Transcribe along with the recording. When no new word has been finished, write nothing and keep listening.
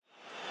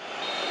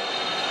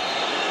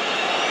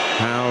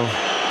How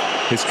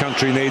his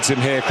country needs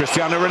him here.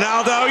 Cristiano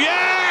Ronaldo,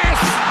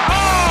 yes!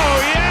 Oh,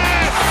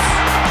 yes!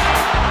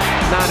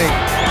 Nani.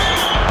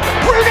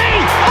 Rooney!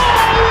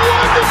 Oh,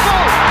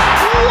 wonderful!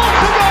 What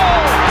a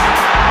goal!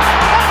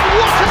 And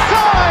what a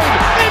time!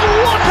 In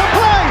what a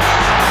place!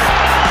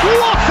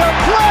 What a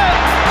play!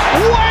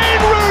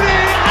 Wayne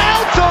Rooney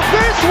out of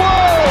this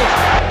world!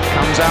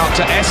 Comes out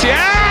to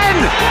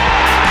Essien!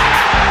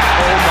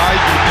 Oh my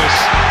goodness!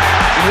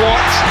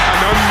 What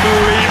an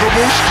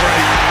unbelievable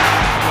strike!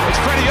 It's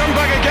Freddie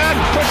Youngberg again,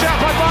 pushed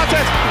out by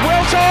Bartes.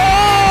 Wilton!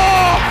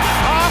 Oh!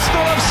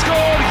 Arsenal have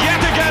scored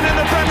yet again in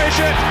the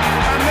Premiership,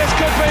 and this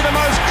could be the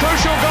most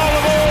crucial goal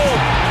of all.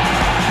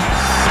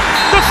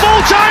 The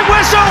full-time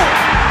whistle!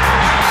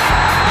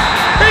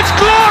 It's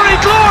glory,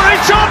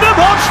 glory, Tottenham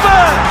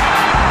Hotspur!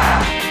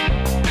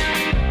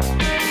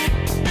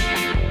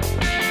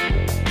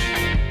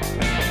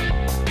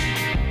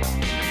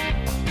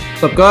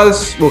 What's up,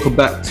 guys? Welcome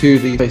back to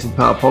the Face and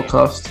Power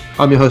podcast.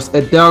 I'm your host,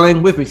 Ed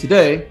Dowling. With me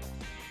today,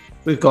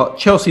 we've got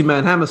Chelsea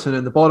man Hammerson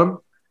in the bottom.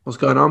 What's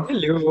going on?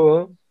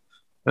 Hello.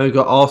 And we've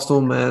got Arsenal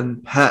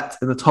man Pat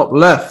in the top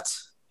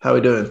left. How are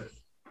we doing?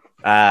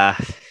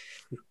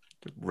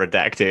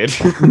 Redacted.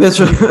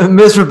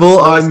 Miserable,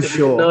 I'm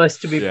sure. Nice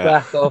to be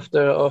back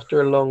after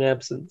a long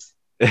absence.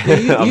 You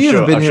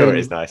haven't been here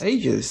in nice.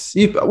 ages.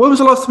 When was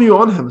the last time you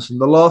were on, Hammerson?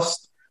 The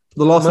last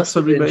Must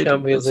episode have we been made,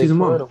 Champions League season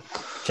one. final.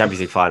 Champions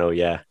League final,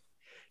 yeah.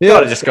 Yeah,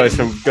 God, it just goes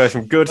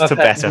from good to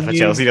better for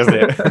Chelsea, doesn't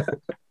it?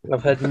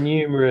 I've had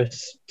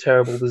numerous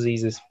terrible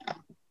diseases.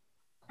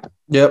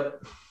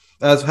 Yep.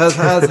 As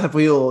have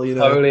we all, you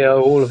know. Polio,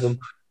 all of them.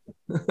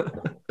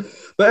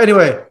 But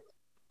anyway,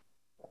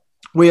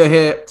 we are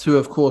here to,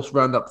 of course,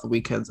 round up the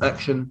weekend's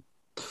action.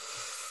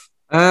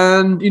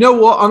 And you know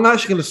what? I'm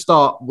actually going to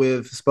start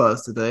with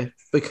Spurs today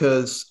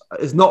because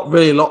it's not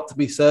really a lot to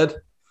be said.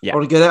 Yeah. I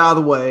want to get it out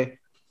of the way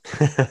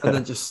and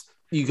then just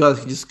you guys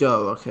can just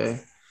go,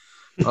 okay?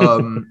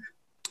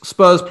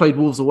 Spurs played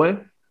Wolves away.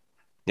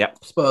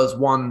 Yep. Spurs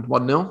won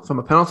 1-0 from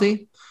a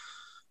penalty.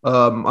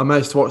 I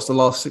managed to watch the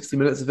last 60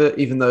 minutes of it,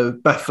 even though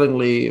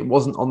bafflingly it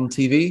wasn't on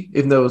TV.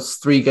 Even though it was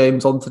 3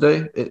 games on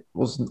today, it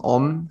wasn't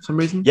on for some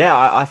reason. Yeah,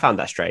 I found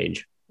that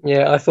strange.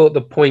 Yeah, I thought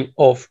the point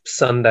of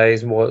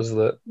Sundays was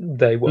that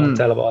they weren't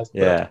televised.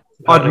 Yeah.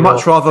 I'd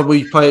much rather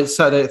we play it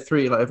Saturday at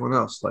 3 like everyone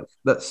else. Like,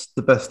 that's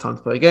the best time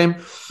to play a game.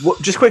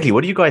 Just quickly,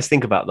 what do you guys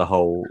think about the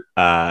whole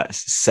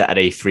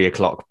Saturday 3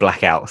 o'clock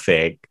blackout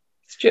thing?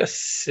 It's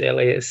just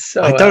silly. It's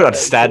so I don't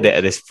understand it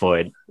at this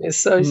point. It's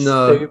so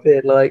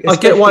stupid. Like, I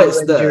get why it's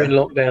when there. During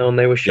lockdown,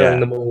 they were showing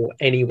them all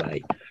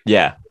anyway.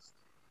 Yeah.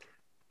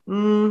 I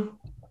don't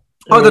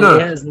know.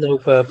 It has no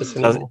purpose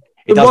anymore.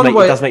 It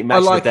does make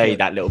match of the day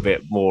that little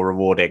bit more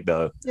rewarding,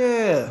 though.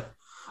 Yeah,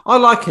 I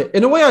like it.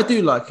 In a way, I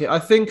do like it. I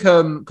think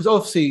because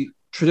obviously,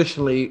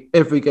 traditionally,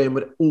 every game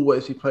would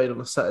always be played on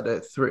a Saturday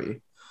at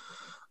 3.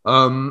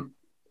 I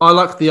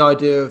like the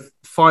idea of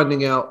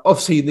finding out.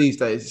 Obviously, these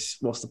days,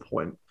 what's the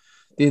point?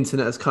 The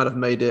internet has kind of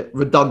made it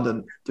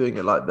redundant doing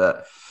it like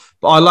that.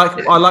 But I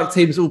like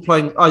teams all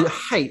playing. What I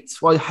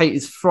hate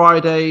is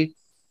Friday,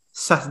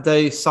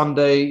 Saturday,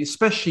 Sunday,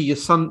 especially your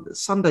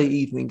Sunday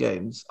evening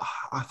games.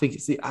 I think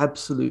it's the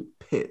absolute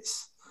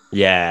pits.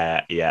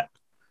 Yeah.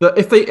 But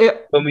if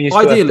when we used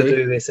to have to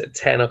do this at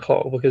 10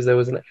 o'clock because there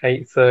was an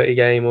 8:30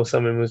 game or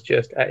something was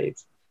just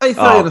 8:30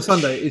 on a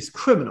Sunday is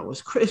criminal.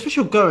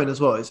 Especially going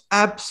as well. It's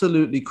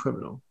absolutely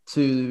criminal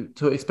to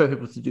expect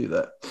people to do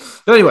that.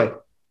 But anyway,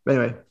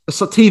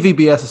 so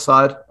TVBS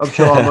aside, I'm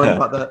sure I'll learn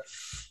about that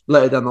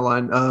later down the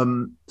line.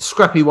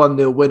 Scrappy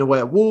 1-0 win away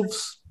at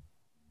Wolves.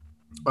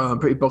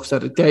 Pretty box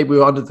standard game. We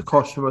were under the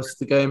cosh for most of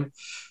the game.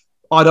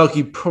 I'd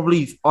argue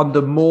probably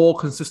under more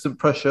consistent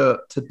pressure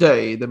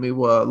today than we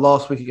were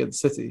last week against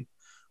City,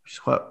 which is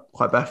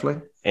quite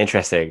baffling.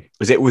 Interesting.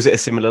 Was it a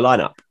similar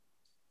lineup?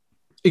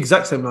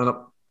 Exact same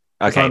lineup.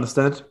 Okay. I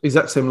understand.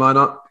 Exact same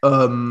lineup.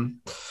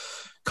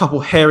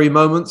 Couple hairy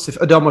moments. If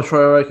Adama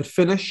Traore could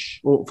finish,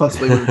 well, first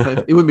of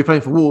all, he wouldn't be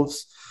playing for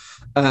Wolves,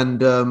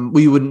 and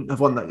we wouldn't have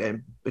won that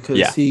game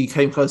because he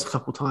came close a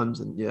couple times.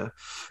 And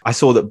I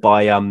saw that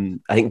by I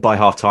think by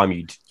half time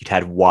you'd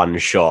had one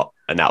shot,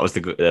 and that was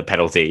the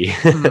penalty.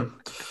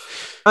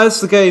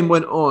 As the game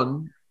went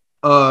on,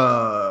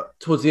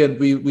 towards the end,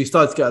 we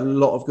started to get a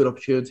lot of good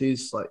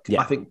opportunities.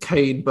 I think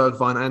Kane,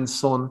 Bergwijn, and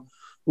Son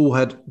all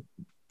had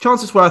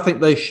chances where I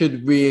think they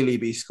should really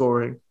be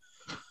scoring.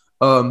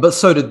 But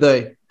so did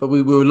they. But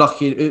we were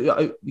lucky.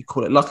 You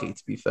call it lucky,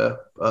 to be fair.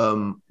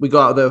 We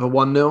got out there with a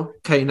 1-0.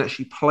 Kane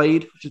actually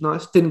played, which is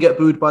nice. Didn't get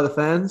booed by the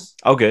fans.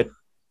 Oh, good.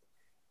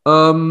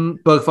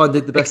 Bergwijn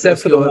did the best.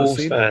 Except for the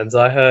Wolves fans.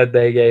 I heard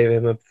they gave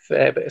him a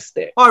fair bit of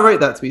stick. I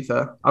rate that, to be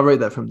fair. I rate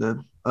that from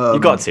them. You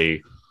got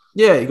to.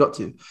 Yeah, you got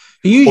to.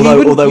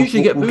 Although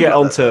we'll get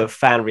on to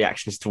fan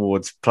reactions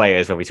towards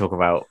players when we talk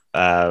about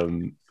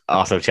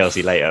Arsenal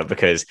Chelsea later,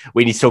 because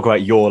we need to talk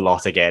about your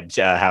lot again,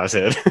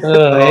 Hammerson.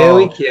 Here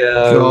we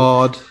go.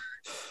 God.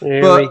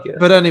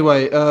 But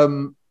anyway,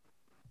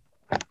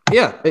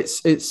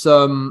 it's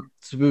to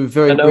be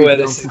very. I know where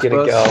this is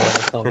going to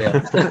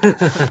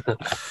go.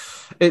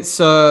 It's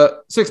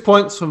 6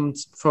 points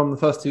from the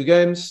first two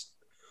games.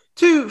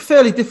 Two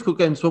fairly difficult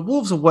games. Well,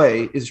 Wolves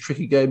away is a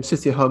tricky game.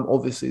 City at home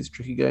obviously is a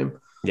tricky game.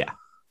 Yeah.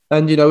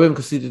 And we haven't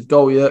conceded a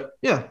goal yet.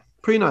 Yeah,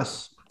 pretty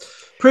nice.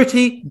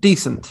 Pretty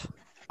decent.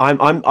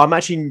 I'm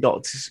actually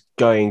not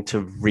going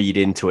to read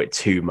into it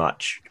too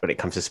much when it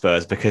comes to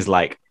Spurs because,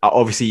 like,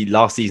 obviously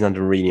last season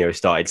under Mourinho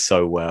started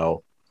so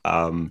well.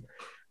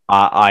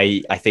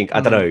 I think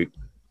I don't know.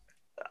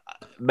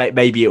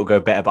 Maybe it'll go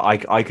better, but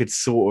I could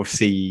sort of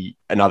see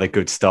another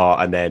good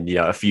start and then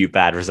a few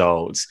bad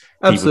results.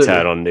 Absolutely. People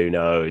turn on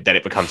Nuno, then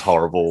it becomes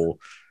horrible.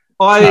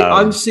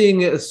 I'm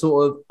seeing it as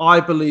sort of. I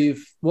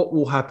believe what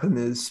will happen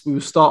is we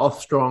will start off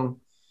strong.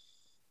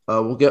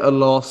 We'll get a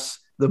loss.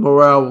 The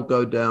morale will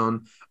go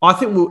down. I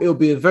think it'll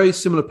be a very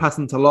similar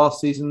pattern to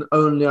last season.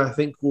 Only I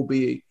think we'll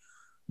be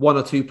 1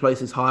 or 2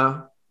 places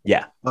higher.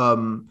 Yeah.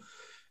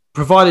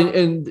 Providing,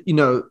 and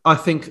I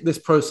think this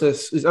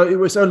process it's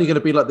only going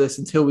to be like this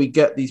until we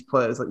get these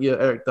players like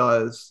your Eric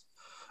Dyers,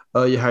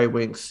 your Harry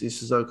Winks, your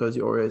Sissoko's,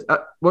 your Auriers.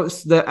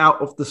 Once they're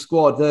out of the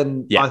squad,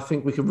 then I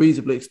think we can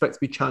reasonably expect to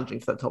be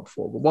challenging for that top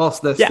 4. But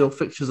whilst they're still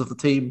fixtures of the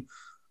team,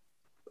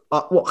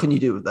 what can you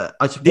do with that?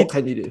 What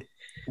can you do?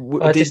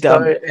 I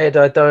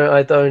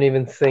don't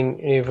even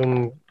think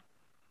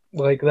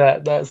like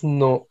that. That's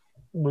not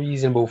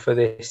reasonable for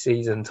this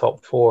season.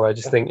 Top 4. I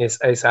just think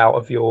it's out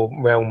of your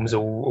realms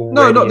already.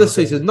 No, not this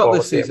season. Not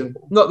this season.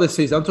 Not this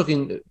season. I'm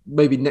talking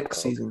maybe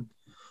next season.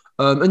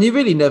 And you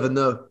really never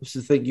know. This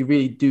is the thing. You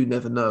really do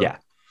never know. Yeah,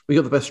 we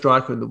got the best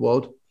striker in the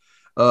world.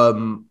 For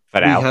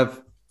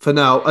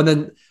now, and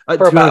then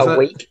for about a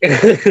week.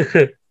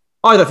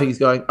 I don't think he's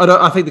going.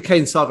 I think the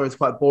Kane saga is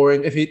quite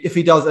boring. If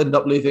he does end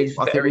up leaving,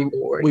 I think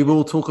we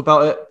will talk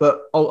about it.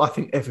 But I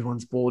think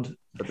everyone's bored.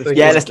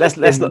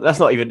 Let's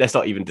not even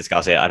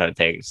discuss it. I don't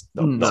think it's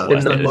not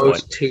been the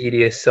most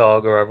tedious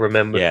saga I've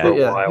remembered for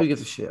a while. Who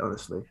gives a shit,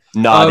 honestly?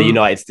 No,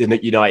 the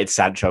United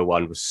Sancho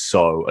one was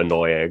so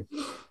annoying.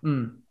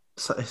 The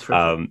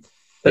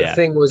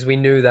thing was, we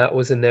knew that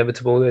was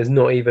inevitable. There's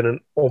not even an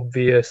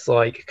obvious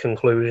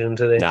conclusion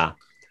to this. Nah.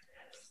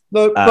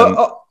 No,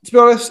 but to be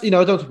honest, I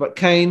don't talk about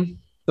Kane.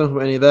 Don't talk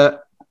about any of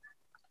that.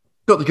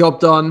 Got the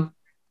job done.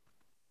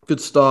 Good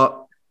start.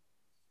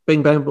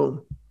 Bing, bang,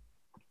 boom.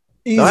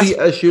 Easy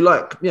as you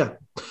like. Yeah.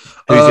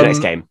 Who's your next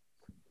game?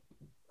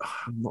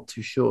 I'm not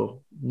too sure.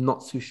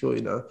 But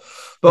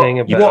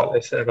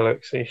let's have a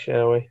look, see,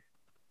 shall we?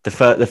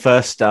 The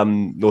first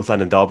North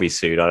London derby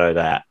soon. I know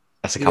that.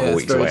 That's a couple of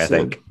weeks away, I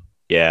think.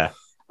 Yeah.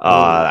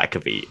 That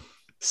could be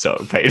so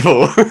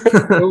painful.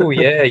 Oh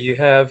yeah, you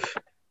have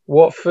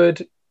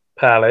Watford,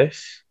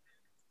 Palace,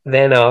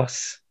 then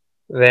us,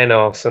 then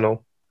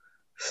Arsenal.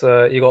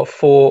 So you got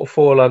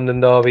four London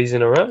derbies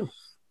in a row.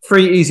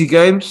 3 easy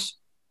games.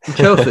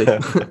 Chelsea.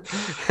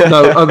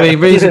 No, I mean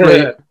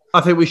reasonably,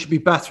 I think we should be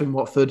battering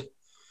Watford.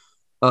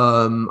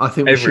 I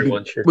think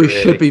we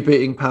should be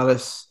beating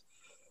Palace.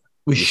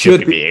 We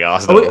should be beating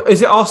Arsenal.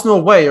 Is it Arsenal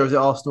away or is it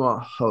Arsenal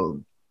at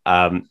home?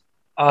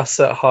 Us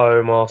at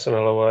home,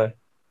 Arsenal away.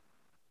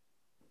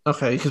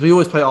 Okay, because we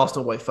always play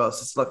Arsenal away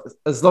first. It's like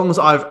as long as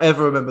I've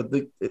ever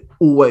remembered, it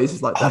always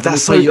is like that.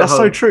 That's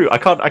so true. I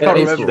can't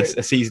remember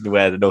a season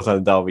where the North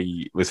London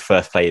derby was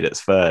first played at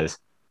Spurs.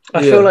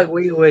 I feel like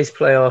we always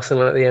play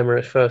Arsenal at the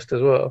Emirates first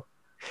as well.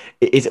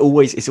 It's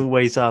always at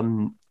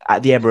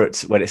the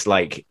Emirates when it's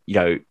like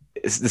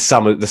it's the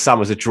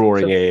summers are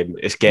drawing in.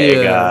 It's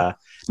getting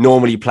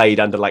normally played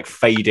under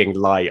fading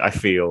light. I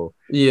feel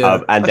and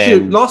actually,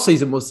 then last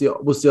season was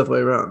the other way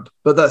around,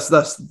 but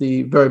that's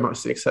the very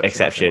much the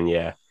exception.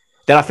 Yeah.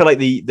 Then I feel like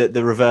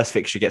the reverse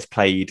fixture gets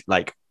played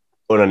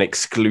on an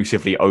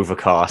exclusively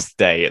overcast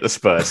day at the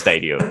Spurs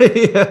stadium.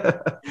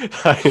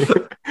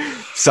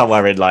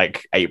 Somewhere in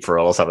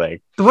April or something.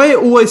 The way it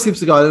always seems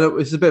to go, I know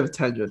it's a bit of a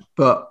tangent,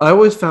 but I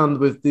always found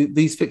with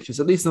these fixtures,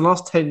 at least in the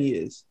last 10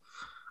 years,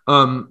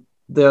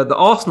 the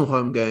Arsenal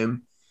home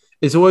game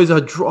is always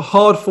a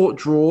hard-fought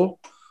draw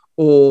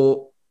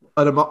or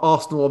an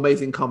Arsenal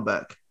amazing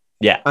comeback.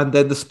 Yeah. And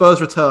then the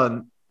Spurs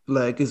return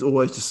leg is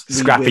always just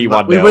scrappy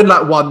 1-0. We win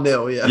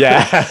 1-0, yeah.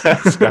 Yeah,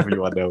 scrappy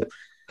 1-0.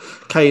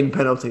 Kane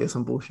penalty or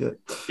some bullshit.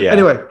 Yeah.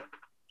 Anyway,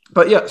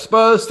 but yeah,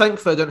 Spurs,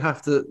 thankfully, I don't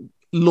have to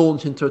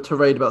launch into a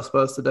tirade about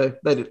Spurs today.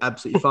 They did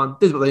absolutely fine.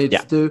 Did what they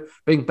needed to do.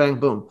 Bing, bang,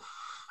 boom.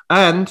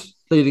 And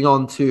leading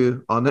on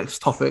to our next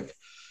topic,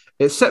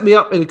 it set me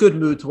up in a good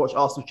mood to watch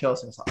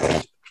Arsenal-Chelsea.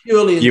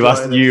 Purely you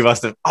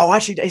must have. Oh,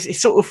 actually,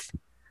 it's sort of.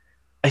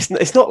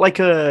 It's not like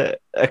a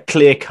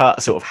clear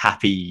cut sort of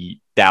happy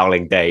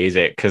Dowling day, is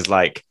it? Because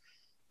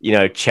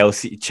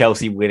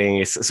Chelsea winning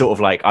is sort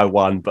of I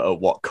won, but at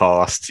what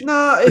cost?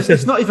 No,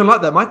 it's not even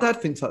like that. My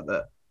dad thinks like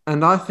that,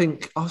 and I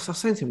think I was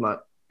saying to him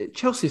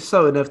Chelsea is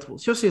so inevitable.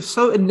 Chelsea is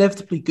so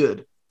inevitably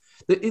good.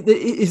 It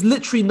is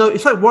literally no.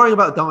 It's like worrying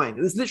about dying.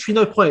 There's literally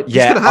no point.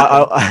 Yeah,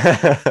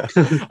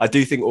 I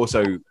do think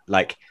also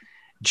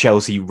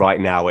Chelsea right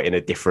now are in a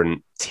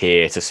different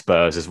tier to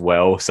Spurs as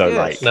well. So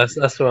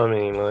that's what I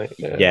mean.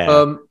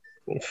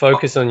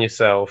 Focus on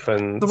yourself,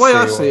 and the way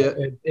I see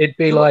it, it'd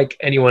be like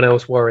anyone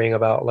else worrying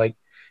about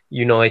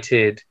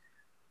United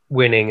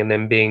winning and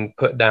then being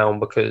put down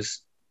because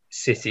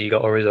City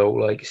got a result.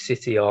 Like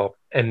City are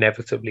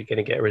inevitably going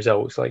to get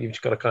results. Like you've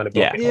just got to kind of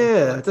block it.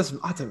 Yeah, it doesn't.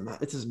 I don't.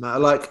 It doesn't matter.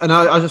 Like, and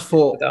I just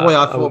thought the way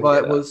I thought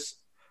about it was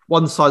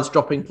one side's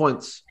dropping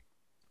points,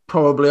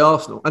 probably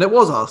Arsenal, and it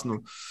was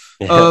Arsenal.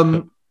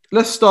 Yeah.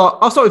 Let's start.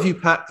 I'll start with you,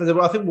 Pat.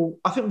 I think we'll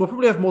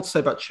probably have more to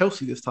say about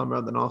Chelsea this time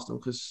around than Arsenal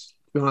because,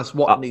 to be honest,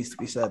 what needs to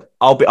be said.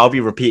 I'll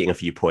be repeating a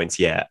few points.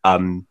 Yeah.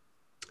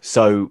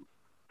 So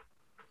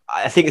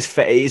I think it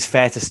is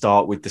fair to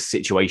start with the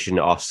situation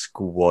our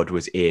squad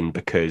was in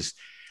because,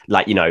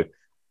 like, you know,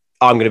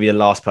 I'm going to be the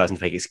last person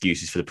to make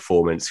excuses for the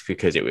performance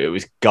because it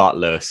was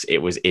gutless, it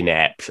was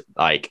inept.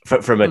 Like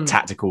from a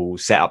tactical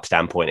setup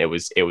standpoint, it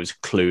was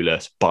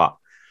clueless. But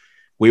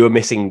we were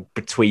missing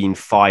between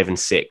 5 and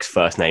 6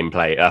 first team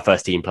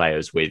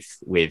players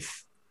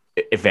with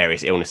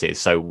various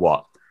illnesses. So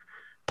what?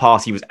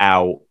 Partey was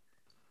out.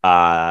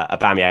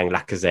 Aubameyang,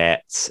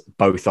 Lacazette,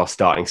 both our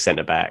starting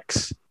centre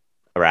backs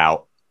are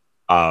out.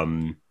 I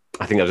think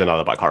there was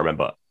another, but I can't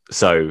remember.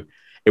 So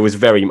it was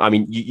very, I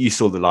mean, you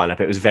saw the lineup.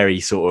 It was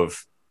very sort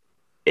of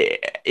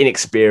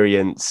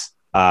inexperienced,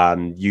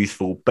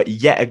 youthful, but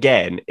yet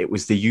again, it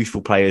was the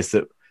youthful players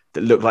that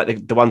looked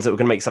like the ones that were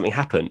going to make something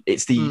happen.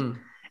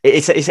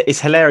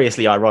 It's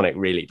hilariously ironic,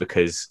 really,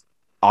 because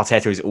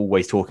Arteta is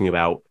always talking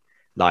about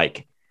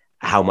like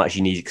how much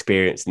he needs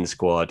experience in the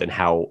squad and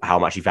how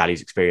much he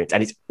values experience.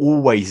 And it's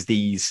always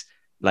these,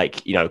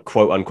 like, you know,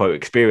 quote unquote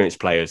experienced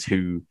players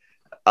who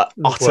are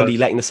utterly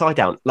letting the side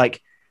down. Like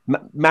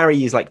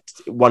Mari is like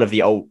one of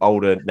the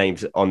older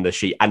names on the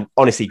sheet. And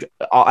honestly,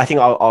 I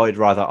think I would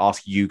rather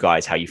ask you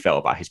guys how you felt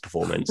about his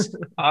performance.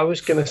 I was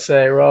going to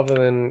say, rather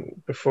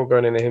than before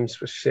going into him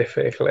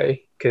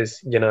specifically, because,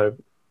 you know,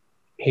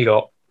 he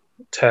got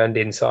turned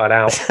inside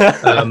out.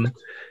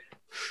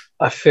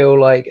 I feel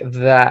like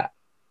that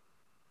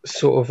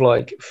sort of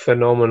like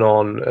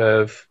phenomenon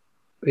of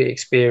the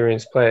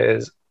experienced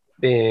players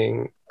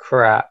being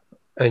crap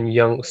and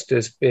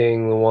youngsters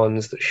being the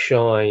ones that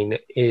shine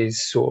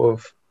is sort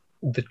of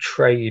the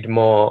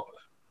trademark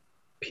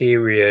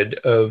period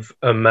of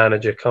a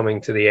manager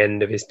coming to the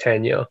end of his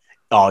tenure.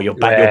 Oh, you're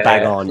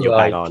bang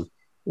on.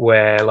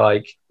 Where,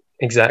 like,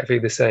 exactly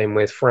the same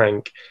with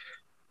Frank,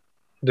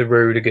 the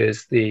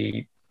Rudigers,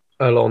 the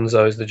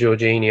Alonsos, the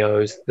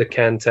Jorginhos, the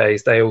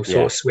Kantes, they all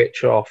sort of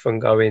switch off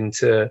and go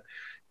into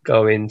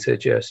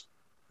just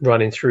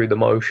running through the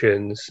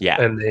motions.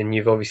 Yeah. And then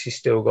you've obviously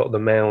still got the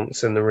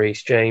Mounts and the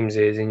Reece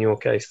Jameses, in your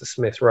case, the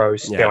Smith Rowe,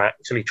 still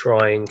actually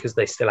trying because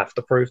they still have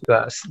to prove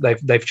that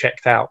they've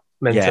checked out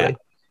mentally.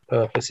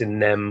 Purpose in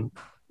them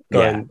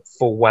going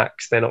full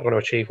wax, they're not going to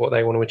achieve what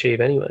they want to achieve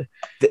anyway.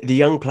 The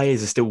young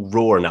players are still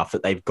raw enough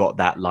that they've got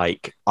that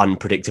like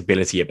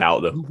unpredictability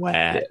about them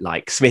where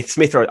like Smith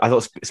Rowe, I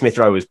thought Smith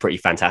Rowe was pretty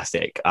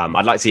fantastic.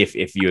 I'd like to see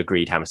if you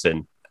agreed,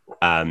 Hammerson.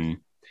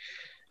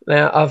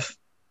 Now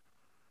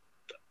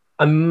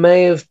I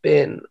may have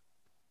been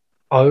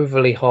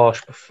overly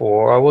harsh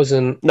before. I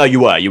wasn't. No, you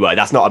were.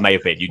 That's not a may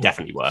have been. You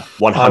definitely were.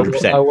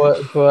 100%. I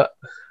were, but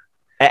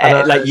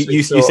like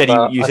you said,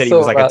 he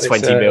was like a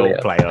 20 mil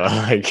player.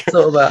 Like, I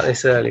thought about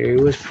this earlier.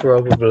 He was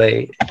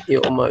probably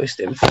your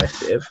most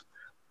impressive,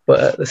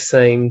 but at the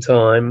same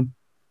time,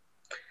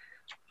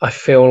 I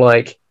feel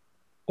like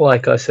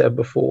I said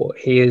before,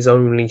 he is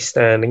only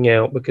standing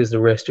out because the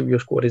rest of your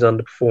squad is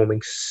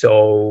underperforming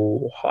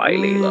so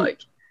highly.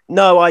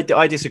 No, I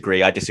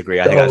disagree. I think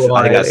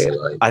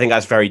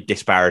that's very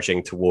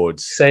disparaging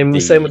towards. Same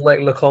with like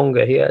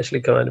Lokonga. He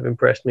actually kind of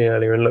impressed me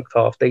earlier and looked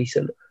half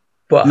decent.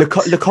 But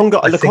Lokonga,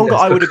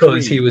 I would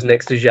agree. He was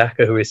next to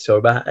Xhaka, who is so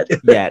bad.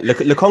 Yeah,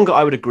 Lokonga,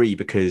 I would agree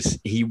because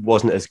he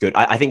wasn't as good.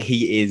 I think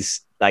he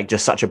is like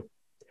just such a.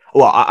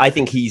 Well, I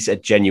think he's a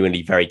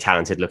genuinely very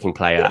talented looking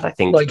player. Yeah, and I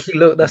think like he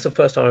looked. That's the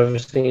first time I've ever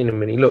seen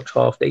him, and he looked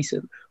half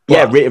decent.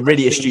 But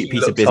really astute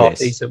piece of business. Half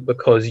decent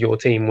because your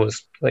team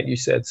was, like you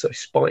said, so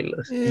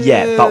spineless.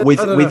 Yeah, but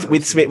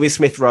with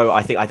Smith Rowe,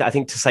 I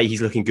think to say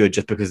he's looking good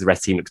just because the rest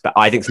of the team looks bad.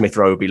 I think Smith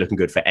Rowe would be looking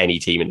good for any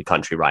team in the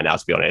country right now.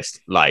 To be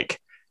honest, like.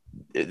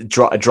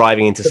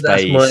 Driving into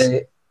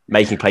space,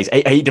 making plays.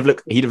 He'd have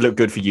looked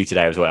good for you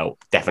today as well.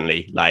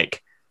 Definitely.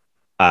 Like,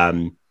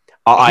 I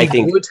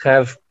think he would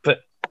have,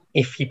 but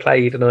if he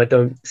played, and I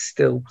don't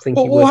still think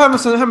he would. Well,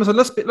 Hammerson,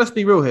 let's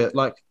be real here.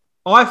 Like,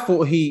 I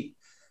thought he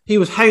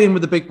was hanging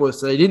with the big boys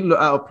today. He didn't look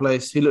out of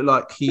place. He looked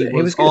like he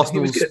was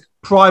Arsenal's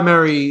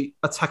primary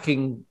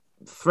attacking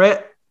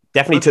threat.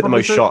 Definitely took the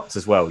most shots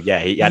as well. Yeah,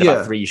 he had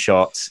about 3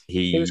 shots.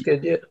 He was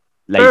good. Yeah.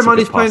 Bear in mind,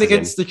 he's playing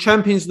against the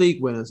Champions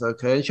League winners,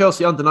 okay? And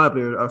Chelsea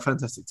undeniably are a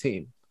fantastic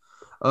team.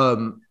 I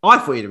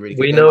thought he did a really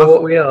good game. We know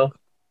what we are.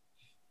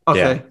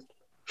 Okay.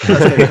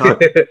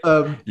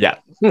 Yeah.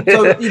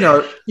 So, you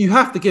know, you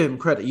have to give him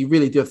credit. You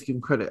really do have to give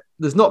him credit.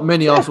 There's not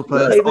many Arsenal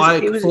players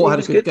I thought had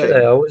a good game.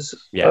 Today.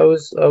 I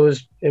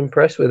was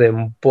impressed with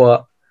him,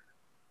 but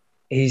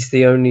he's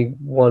the only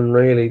one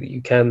really that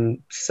you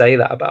can say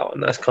that about,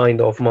 and that's kind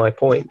of my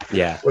point.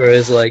 Yeah.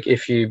 Whereas, like,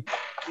 if you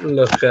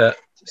look at,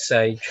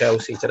 say,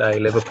 Chelsea today,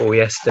 Liverpool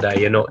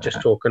yesterday, you're not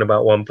just talking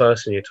about one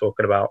person, you're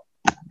talking about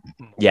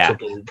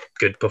multiple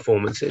good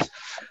performances.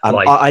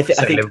 I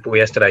think Liverpool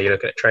yesterday, you're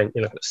looking at Trent,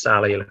 you're looking at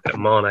Salah, you're looking at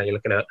Mane, you're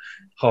looking at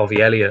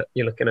Harvey Elliott,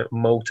 you're looking at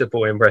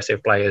multiple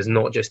impressive players,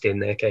 not just in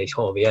their case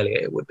Harvey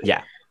Elliott. It would be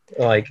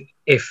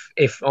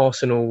if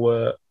Arsenal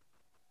were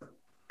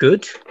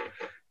good,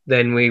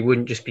 then we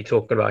wouldn't just be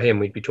talking about him.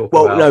 We'd be talking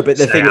about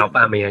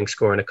Aubameyang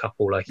scoring a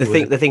couple. The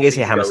thing is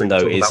here, Hammerson,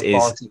 though, is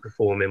Partey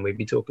performing. We'd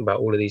be talking about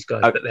all of these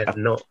guys, but they're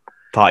not.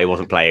 Partey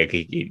wasn't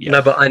playing.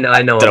 No, but I know.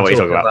 I don't know what you're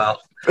talking about.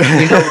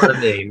 You know what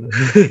I mean?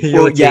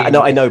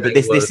 I know. But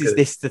this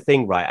is the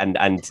thing, right?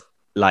 And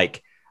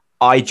like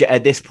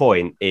at this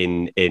point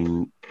in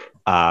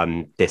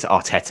this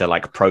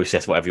Arteta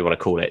process, whatever you want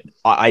to call it,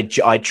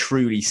 I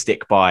truly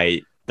stick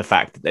by the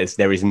fact that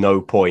there is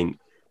no point.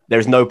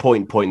 There's no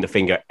point pointing the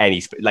finger at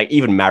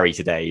even Mari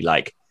today.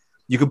 Like,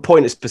 you can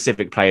point at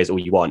specific players all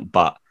you want,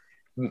 but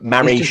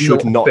Mari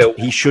should not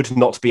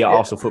be at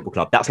Arsenal Football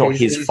Club. That's not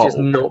his fault. He's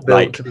just not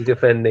built to be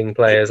defending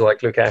players like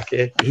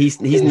Lukaku.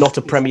 He's not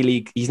a Premier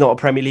League. He's not a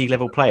Premier League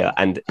level player,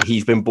 and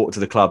he's been brought to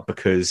the club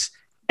because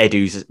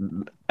Edu's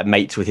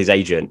mates with his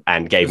agent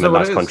and gave him a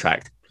nice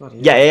contract.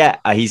 Yeah.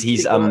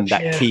 He's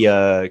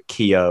that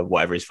Kia,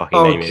 whatever his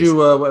fucking name is.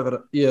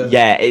 Whatever.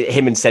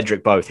 Him and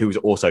Cedric both, who's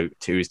also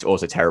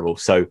terrible.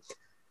 So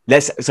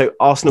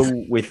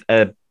Arsenal with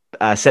a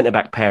centre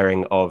back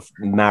pairing of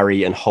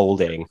Mari and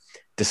Holding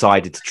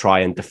decided to try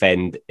and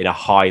defend in a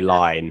high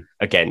line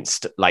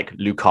against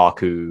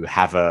Lukaku,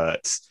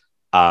 Havertz.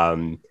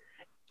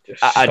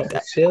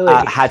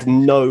 Had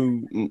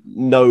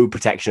no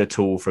protection at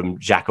all from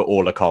Xhaka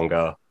or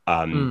Lokonga.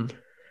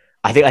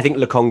 I think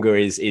Lokonga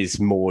is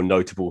more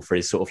notable for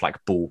his sort of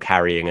ball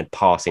carrying and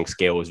passing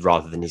skills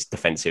rather than his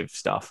defensive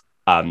stuff.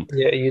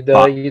 You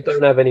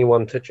don't have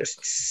anyone to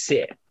just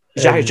sit.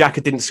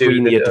 Xhaka didn't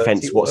screen the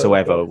defense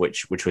whatsoever,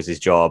 which was his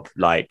job.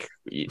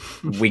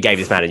 We gave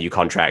this man a new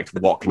contract.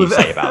 What can you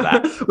say about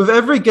that? With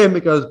every game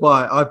that goes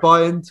by, I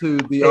buy into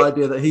the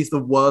idea that he's the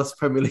worst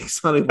Premier League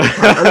signing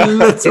a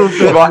little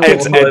bit. Right,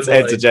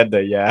 it's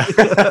agenda, yeah.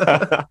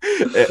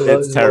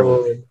 It's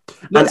terrible.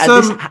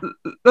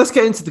 Let's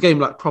get into the game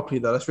properly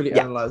though. Let's really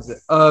analyse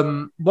it.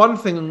 One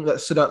thing that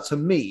stood out to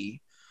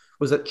me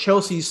was that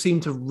Chelsea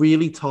seemed to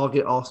really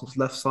target Arsenal's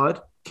left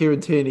side.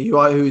 Kieran Tierney,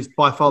 who is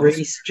by far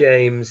Reece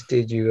James.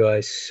 Did you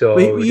guys saw?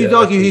 You'd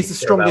argue he's the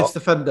strongest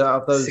defender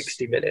out of those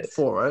 60 minutes.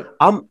 Four,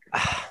 right?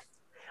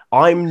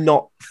 I'm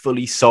not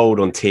fully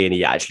sold on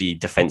Tierney actually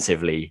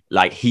defensively.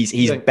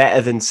 He's better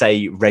than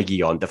say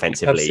Reguilon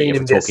defensively if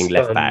we're talking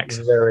left backs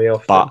very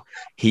often. But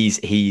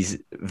he's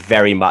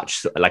very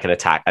much like an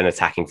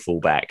attacking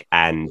fullback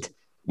and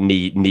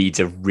needs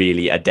a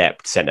really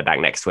adept centre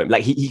back next to him.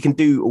 He can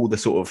do all the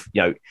sort of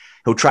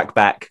he'll track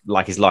back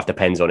like his life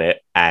depends on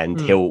it, and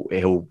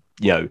he'll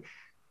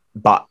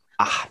but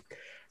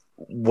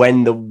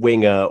when the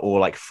winger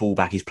or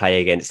fullback he's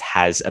playing against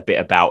has a bit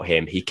about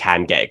him, he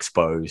can get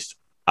exposed.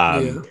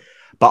 But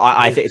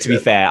I think, to be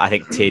fair, I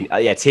think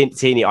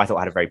Tierney I thought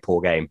had a very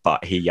poor game,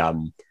 but he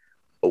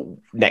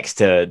next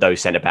to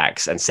those centre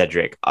backs and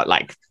Cedric,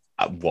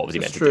 what was he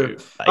meant to do?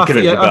 He could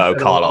have got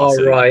Carlos.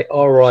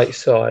 Our right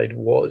side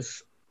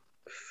was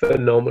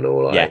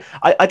phenomenal.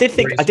 I did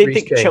think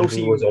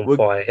Chelsea was on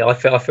fire. I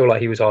feel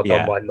like he was hard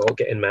done by not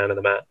getting man of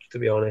the match, to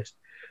be honest.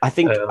 I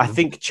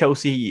think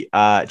Chelsea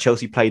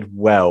played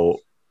well,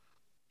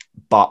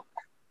 but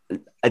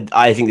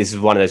I think this is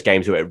one of those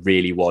games where it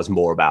really was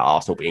more about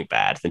Arsenal being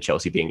bad than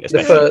Chelsea being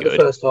especially good.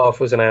 The first half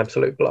was an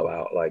absolute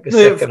blowout.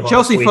 Second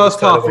Chelsea half,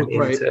 first half was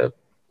great.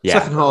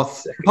 Second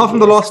half, apart from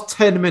the last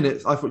 10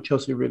 minutes, I thought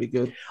Chelsea were really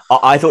good.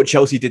 I thought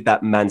Chelsea did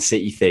that Man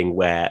City thing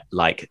where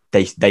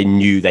they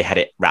knew they had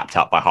it wrapped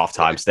up by half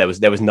time, so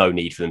there was no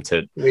need for them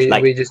to.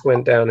 We just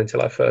went down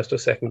into first or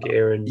second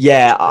gear and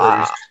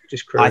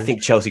just cruised. I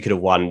think Chelsea could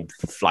have won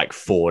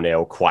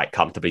 4-0 quite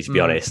comfortably, to be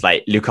honest.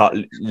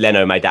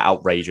 Leno made that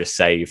outrageous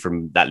save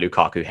from that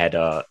Lukaku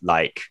header.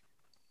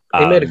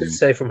 He made a good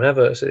save from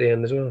Havertz at the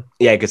end as well.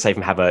 Yeah, good save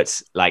from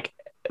Havertz.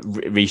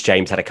 Reece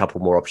James had a couple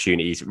more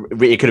opportunities.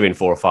 It could have been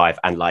 4 or 5,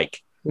 and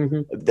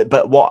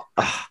but what?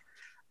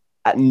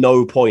 At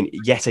no point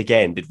yet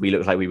again did we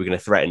look like we were going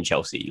to threaten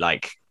Chelsea.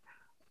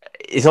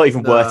 It's not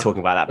even worth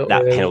talking about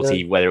that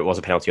penalty, whether it was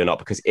a penalty or not,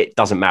 because it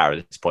doesn't matter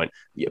at this point.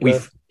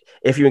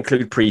 If you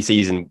include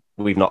pre-season,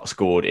 we've not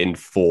scored in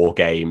 4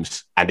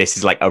 games, and this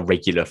is a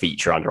regular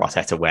feature under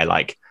Arteta, where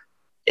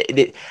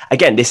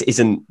again, this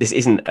isn't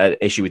an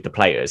issue with the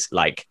players.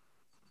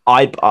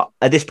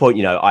 At this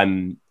point,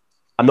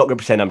 I'm not going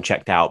to pretend I'm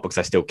checked out because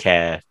I still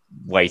care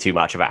way too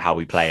much about how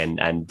we play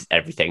and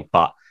everything.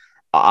 But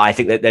I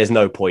think that there's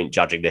no point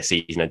judging this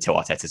season until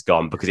Arteta's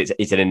gone, because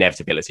it's an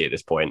inevitability at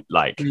this point.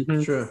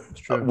 True.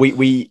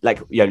 We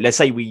let's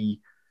say we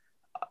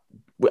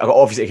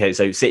obviously, okay,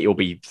 so City will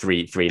be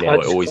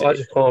 3-0. I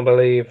just can't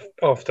believe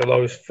after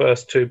those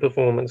first 2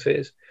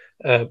 performances,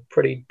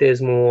 pretty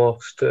dismal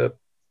loss to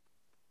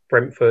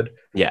Brentford,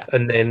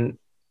 and then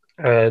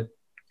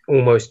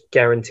almost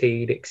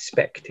guaranteed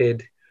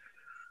expected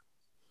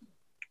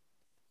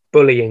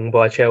bullying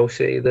by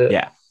Chelsea,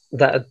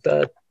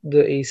 that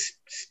that he's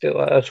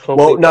still at a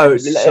complete. Well, no,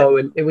 so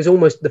it was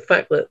almost the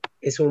fact that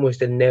it's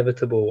almost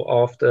inevitable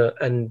after,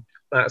 and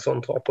that's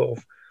on top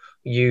of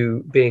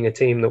you being a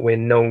team that we're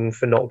known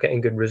for not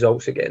getting good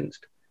results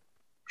against.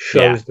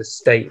 Shows the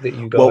state that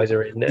you guys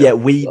are in now. Yeah,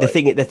 the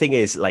thing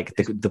is, like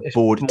the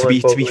board. To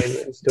be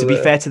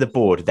fair to the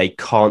board, they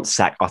can't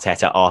sack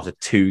Arteta after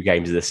 2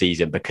 games of the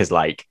season because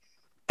like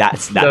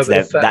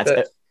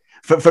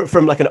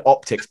from like an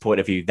optics point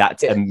of view,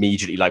 that's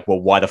immediately like,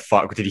 well, why the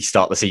fuck did he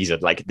start the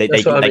season? Like they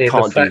can't the do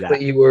fact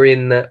that you were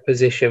in that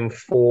position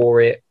for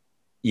it.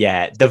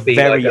 Yeah, the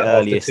very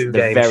earliest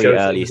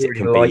it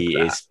can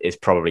be is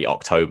probably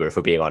October, if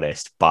we're being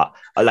honest. But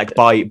like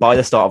by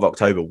the start of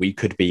October, we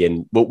could be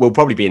in. We'll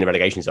probably be in the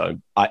relegation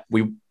zone.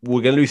 We're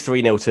going to lose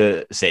 3-0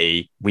 to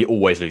City. We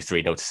always lose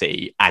 3-0 to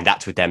City, and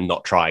that's with them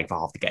not trying for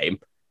half the game.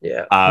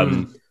 Yeah.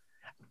 And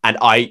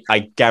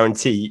I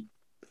guarantee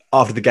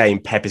after the game,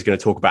 Pep is going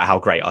to talk about how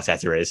great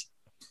Arteta is.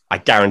 I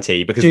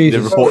guarantee because the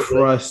reporters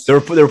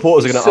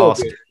are going to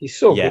ask. Good. He's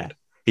so good.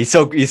 He's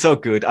so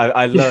good.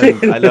 I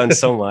learned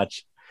so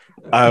much.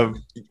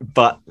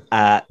 But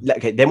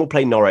okay, then we'll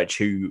play Norwich,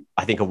 who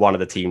I think are one of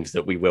the teams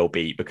that we will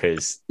beat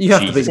because you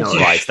have to beat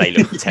Norwich. Christ, they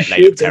look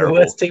terrible.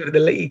 The worst team in the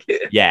league.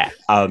 Yeah.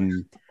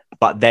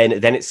 But then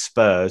it's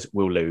Spurs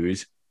will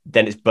lose.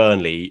 Then it's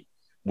Burnley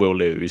will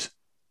lose,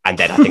 and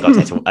then I think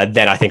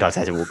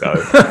Arteta will go.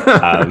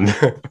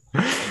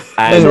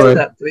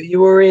 Anyway.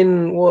 You were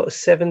in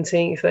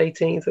 17th,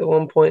 18th at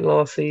one point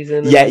last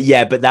season.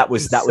 Yeah, but that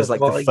was like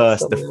the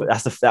first.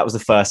 That was the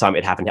first time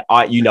it happened.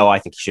 I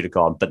think he should have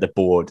gone, but the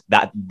board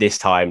this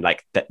time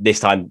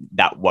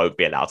that won't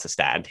be allowed to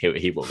stand.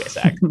 He will get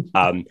sacked.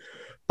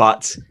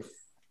 But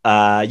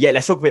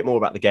let's talk a bit more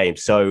about the game.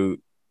 So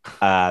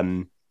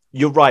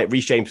you're right.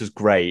 Reece James was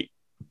great.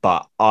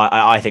 But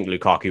I think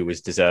Lukaku was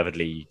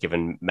deservedly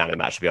given man of the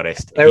match, to be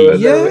honest. He was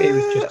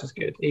just as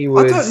good.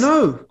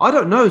 I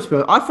don't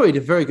know. I thought he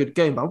did a very good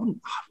game, but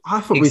I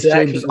thought Reece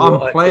James was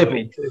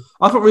unplayable.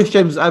 I thought Reece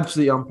James was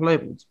absolutely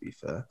unplayable, to be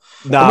fair.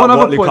 No,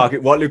 what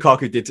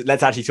Lukaku did.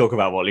 Let's actually talk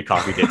about what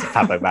Lukaku did to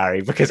Pablo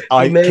Mari, because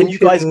can you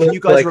guys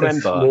remember? A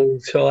small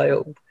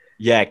child.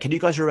 Yeah, can you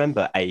guys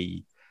remember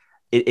in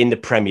the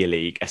Premier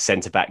League a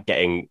centre back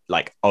getting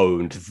like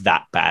owned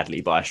that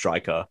badly by a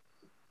striker?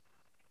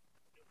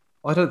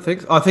 I don't think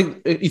so. I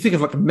think you think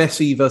of like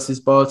Messi versus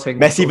Boateng.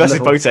 Messi versus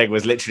Boateng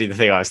was literally the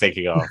thing I was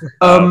thinking of.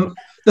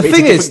 The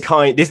thing is,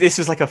 this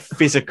was like a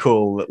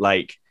physical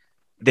like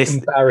this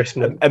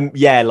embarrassment. It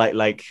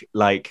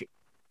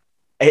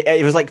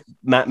was like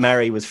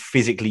Mari was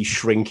physically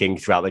shrinking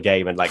throughout the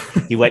game, and like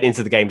he went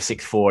into the game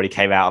 6-4 and he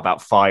came out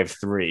about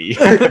 5-3.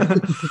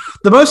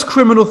 The most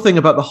criminal thing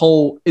about the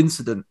whole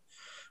incident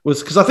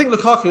was because I think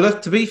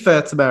Lukaku, to be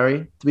fair to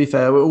Mari,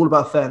 we're all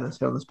about fairness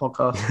here on this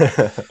podcast.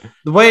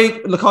 The way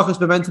Lukaku's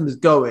momentum is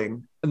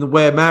going and the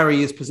way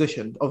Mari is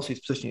positioned, obviously his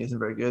positioning isn't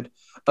very good.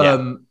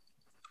 Yeah.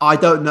 I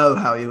don't know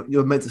how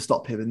you're meant to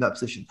stop him in that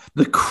position.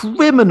 The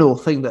criminal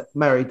thing that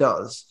Mari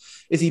does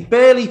is he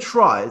barely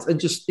tries and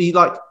he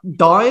like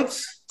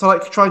dives to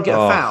like try and get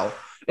a foul.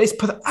 It's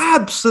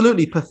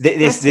absolutely pathetic.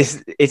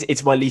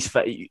 It's my least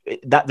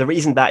the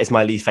reason that is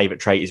my least favorite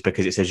trait is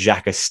because it's a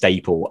Xhaka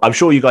staple. I'm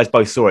sure you guys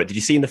both saw it. Did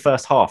you see in the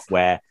first half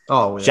where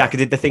Xhaka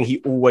did the thing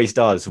he always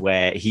does,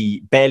 where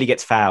he barely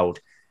gets fouled,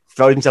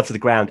 throws himself to the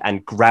ground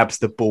and grabs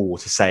the ball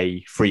to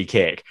say free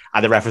kick,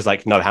 and the ref was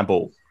like, no,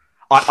 handball.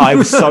 I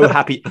was so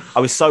happy.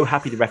 I was so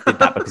happy the ref did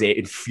that because it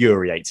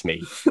infuriates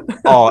me.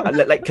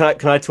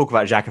 Can I talk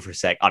about Xhaka for a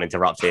sec,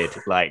 uninterrupted?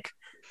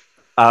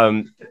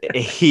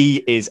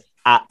 He is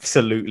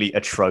absolutely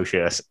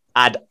atrocious,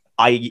 and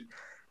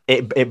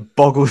it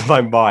boggles my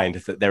mind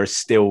that there are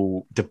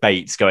still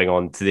debates going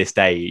on to this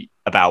day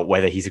about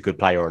whether he's a good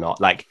player or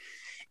not. Like,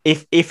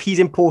 if he's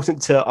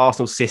important to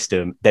Arsenal's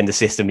system, then the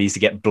system needs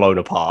to get blown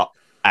apart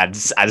and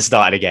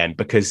started again,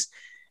 because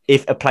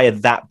if a player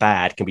that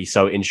bad can be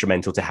so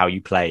instrumental to how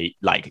you play,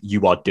 like,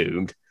 you are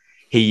doomed.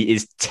 He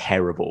is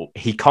terrible.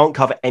 He can't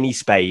cover any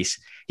space.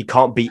 He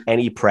can't beat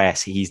any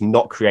press. He's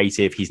not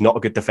creative. He's not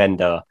a good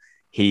defender.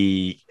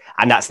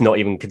 And that's not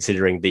even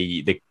considering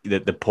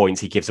the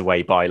points he gives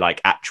away by like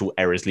actual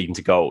errors leading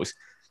to goals.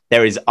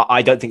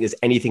 I don't think there's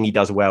anything he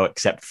does well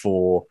except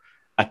for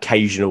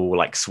occasional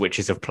like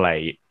switches of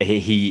play.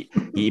 He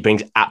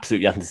brings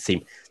absolutely nothing to the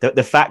team.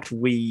 The fact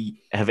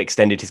we have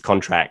extended his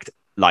contract,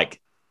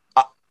 like,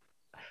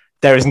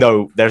 there's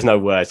no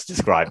words to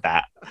describe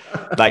that.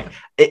 Like,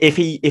 if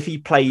he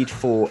played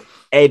for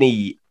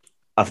any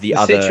of the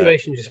other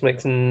situation, just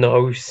makes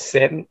no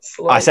sense.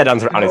 I said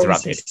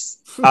uninterrupted.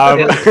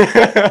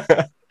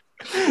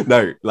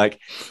 No, like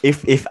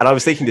if and I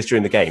was thinking this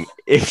during the game,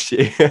 if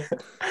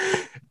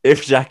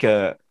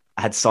Xhaka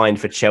had signed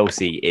for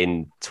Chelsea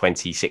in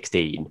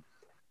 2016,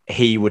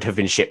 he would have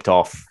been shipped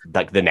off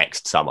like the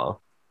next summer.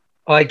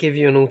 I give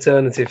you an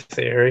alternative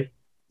theory.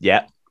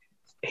 Yeah.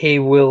 He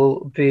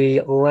will be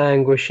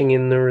languishing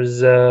in the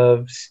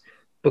reserves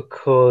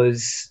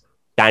because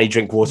Danny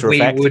Drinkwater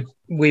effect.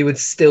 we would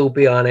still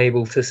be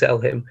unable to sell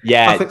him.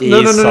 Yeah,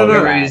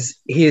 no.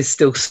 He is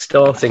still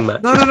starting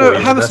matches. No.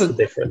 That's the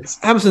difference.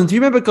 Hammerson, do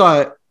you remember a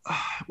guy?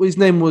 His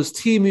name was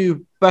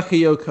Timu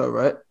Bakayoko,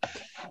 right?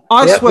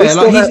 I swear,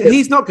 like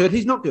he's not good.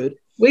 He's not good.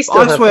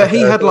 I swear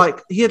he had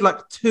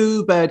like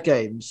 2 bad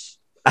games.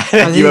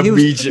 And you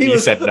immediately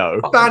said no.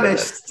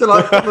 Banished to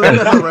like the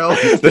nether realm.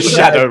 The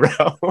shadow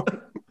realm.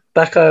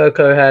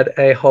 Bakayoko had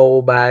a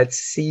whole bad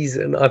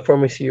season. I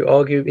promise you.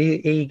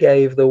 Arguably, he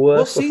gave the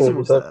worst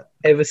performance I've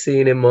ever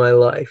seen in my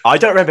life. I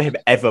don't remember him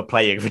ever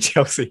playing for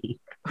Chelsea.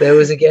 There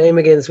was a game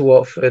against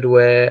Watford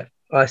where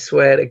I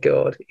swear to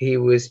God, he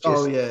was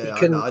just he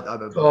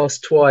couldn't pass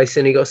twice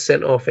and he got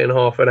sent off in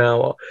half an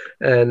hour,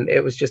 and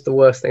it was just the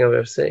worst thing I've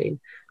ever seen.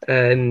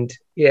 And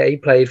yeah, he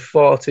played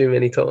far too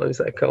many times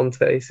that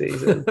Conte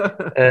season,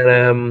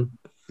 and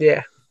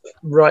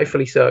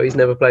rightfully so. He's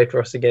never played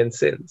for us again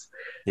since.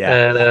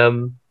 Yeah,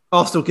 and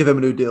I'll still give him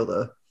a new deal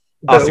though.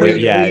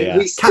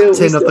 We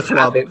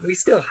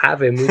still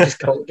have him. We just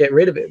can't get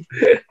rid of him.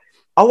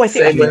 I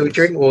think when we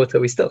drink water,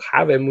 we still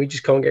have him. We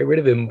just can't get rid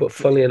of him. But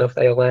funnily enough,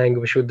 they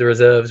languish with the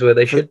reserves where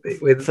they should be.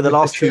 For the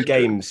last 2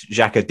 games,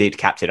 Xhaka did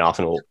captain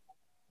Arsenal.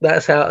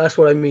 That's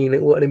what I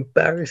mean. What an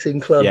embarrassing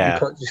club! Yeah. You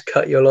can't just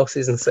cut your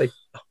losses and say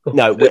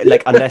no.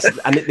 Like unless,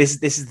 and this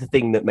is the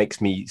thing that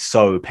makes me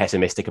so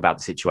pessimistic about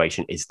the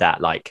situation is that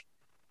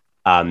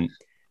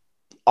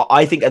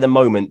I think at the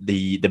moment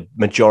the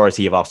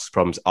majority of Arsenal's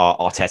problems are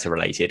Arteta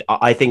related.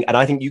 I think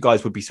you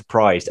guys would be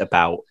surprised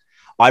about.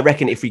 I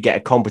reckon if we get a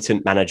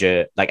competent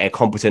manager, like a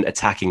competent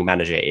attacking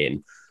manager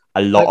in,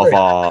 a lot of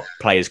our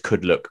players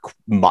could look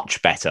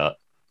much better.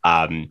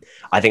 I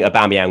think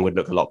Aubameyang would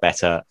look a lot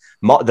better.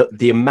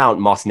 The amount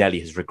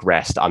Martinelli has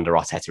regressed under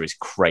Arteta is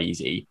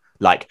crazy.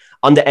 Like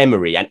under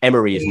Emery, and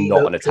Emery is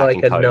not an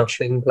attacking coach.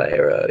 Nothing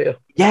player earlier.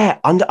 Yeah,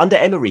 under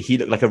Emery, he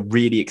looked like a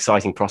really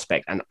exciting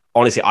prospect. And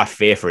honestly, I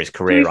fear for his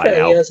career right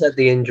now. He has had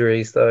the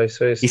injuries though,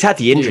 so he's had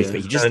the injuries,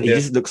 but he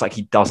just looks like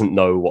he doesn't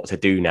know what to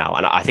do now.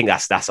 And I think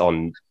that's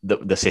on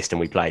the system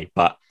we play.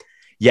 But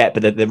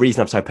the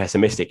reason I'm so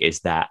pessimistic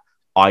is that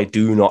I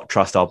do not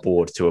trust our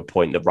board to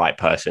appoint the right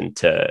person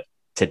to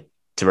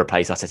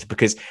replace Arteta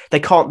because they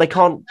can't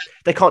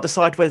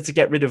decide whether to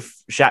get rid of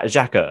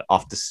Xhaka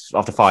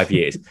after 5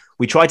 years.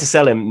 We tried to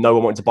sell him, no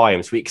one wanted to buy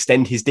him, so we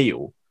extend his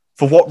deal.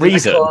 For what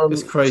reason?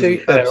 It's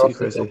crazy. Off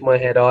the top of my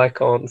head, I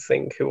can't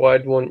think who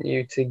I'd want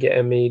you to get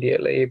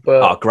immediately.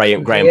 But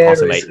Graham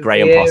Potter, mate.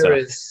 Graham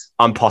Potter.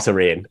 I'm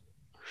Potterian.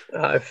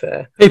 Oh,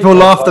 fair. People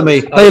laughed at me.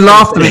 They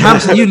laughed at me.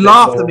 Hammerson, you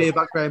laughed at me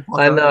about Graham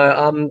Potter. I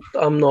know.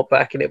 I'm not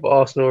backing it, but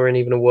Arsenal are in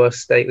even a worse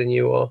state than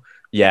you are.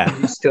 Yeah,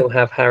 you still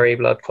have Harry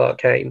Blood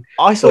Clark Kane.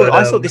 I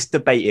saw this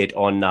debated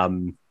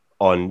on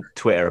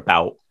Twitter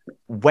about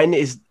when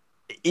is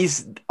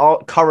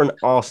our current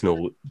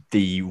Arsenal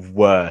the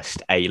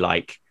worst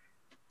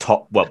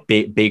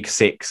big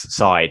 6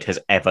 side has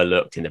ever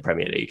looked in the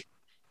Premier League.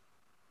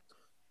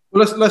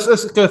 Well,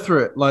 let's go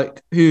through it.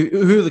 Like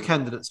who are the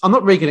candidates? I'm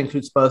not really going to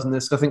include Spurs in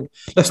this. I think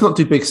let's not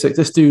do big 6.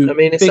 Let's do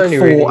it's big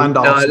 4 and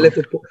Arsenal.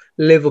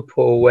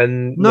 Liverpool.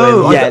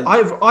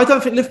 I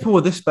don't think Liverpool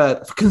were this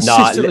bad.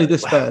 Consistently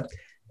this bad.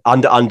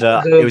 Under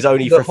it was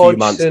only for a few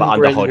months, but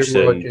under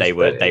Hodgson they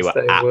were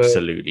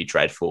absolutely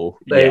dreadful.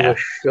 They were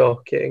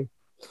shocking.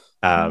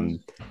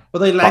 Were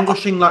they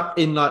languishing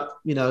in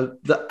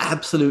the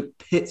absolute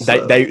pits?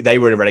 They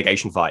were in a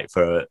relegation fight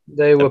for a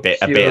bit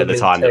at the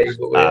time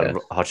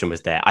that Hodgson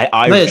was there.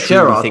 I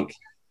truly think,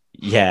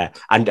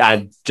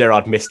 and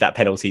Gerrard missed that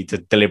penalty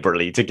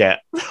deliberately to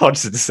get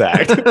Hodgson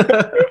sacked.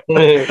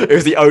 It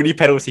was the only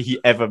penalty he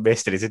ever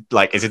missed in his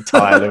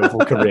entire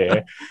Liverpool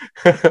career,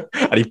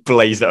 and he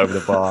blazed it over the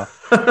bar.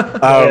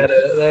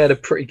 They had a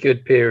pretty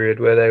good period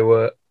where they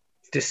were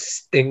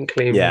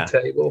distinctly in the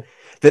table.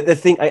 The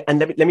thing, and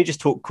let me just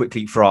talk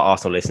quickly for our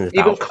Arsenal listeners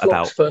about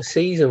Klopp's first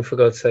season, for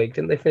God's sake,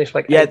 didn't they finish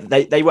like? Yeah,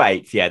 they were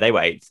 8th. Yeah, they were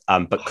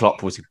 8th. But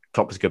Klopp was a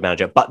good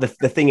manager. But the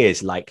thing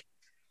is,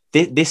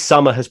 this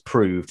summer has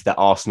proved that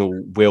Arsenal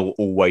will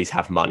always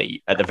have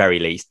money at the very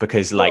least,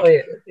 because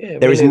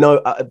there is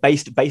no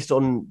based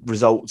on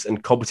results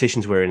and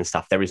competitions we're in and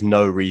stuff. There is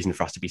no reason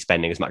for us to be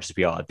spending as much as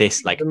we are.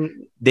 This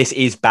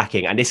is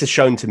backing, and this has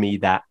shown to me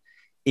that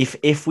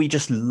if we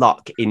just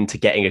luck into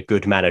getting a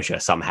good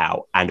manager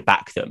somehow and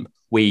back them,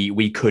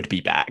 we could be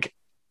back.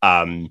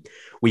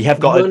 We have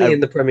got money in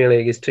the Premier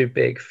League is too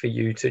big for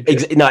you to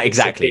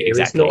exactly.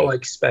 It's not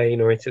like Spain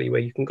or Italy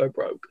where you can go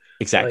broke.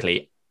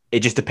 Exactly.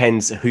 It just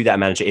depends who that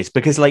manager is,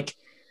 because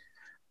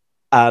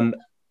for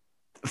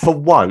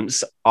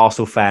once,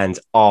 Arsenal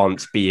fans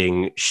aren't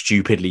being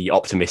stupidly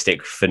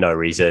optimistic for no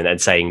reason and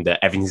saying that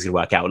everything's going to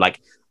work out.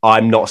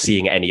 I'm not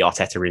seeing any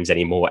Arteta rooms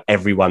anymore.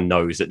 Everyone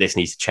knows that this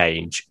needs to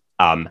change.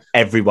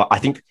 Everyone, I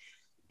think,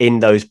 in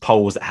those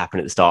polls that happen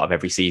at the start of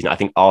every season, I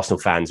think Arsenal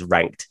fans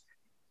ranked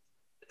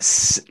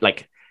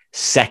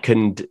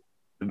second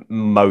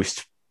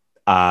most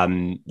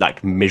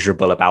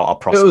miserable about our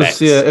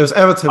prospects. It was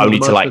Everton. Only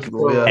to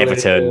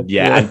Everton.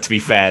 Yeah, and to be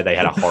fair, they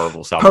had a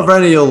horrible summer.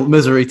 Perennial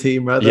misery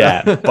team, right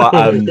there. Yeah,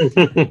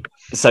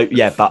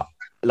 but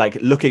like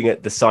looking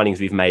at the signings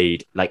we've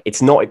made, like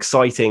it's not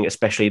exciting,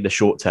 especially in the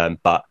short term,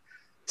 but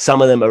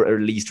some of them are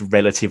at least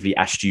relatively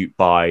astute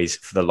buys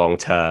for the long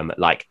term.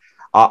 Like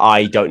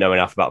I don't know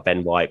enough about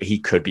Ben White, but he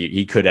could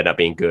end up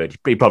being good.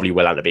 He probably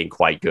will end up being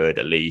quite good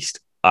at least.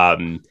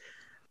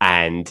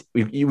 And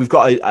we've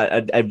got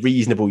a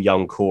reasonable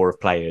young core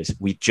of players.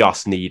 We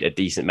just need a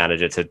decent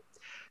manager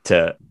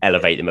to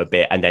elevate them a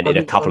bit, and then in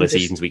a couple of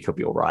seasons we could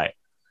be all right.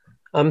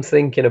 I'm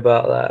thinking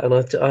about that, and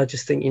I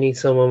just think you need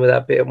someone with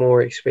that bit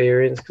more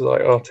experience, because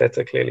like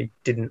Arteta clearly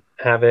didn't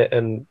have it,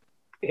 and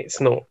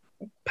it's not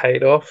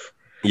paid off.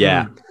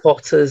 Yeah,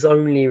 Potter's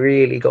only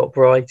really got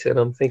Brighton.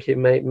 I'm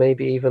thinking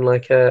maybe even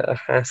like a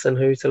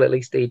Hasenhüttl. At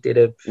least he did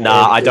a. No,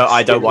 I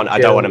don't want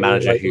a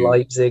manager like who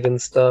Leipzig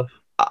and stuff.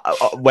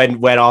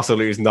 When Arsenal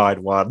lose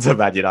 9-1 to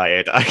Man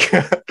United,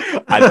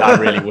 I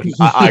really wouldn't.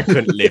 I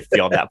couldn't live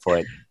beyond that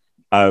point.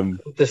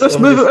 Let's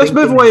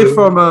move away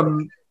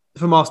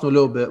from Arsenal a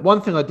little bit.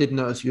 One thing I did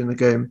notice during the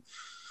game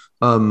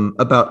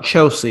about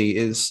Chelsea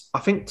is I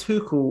think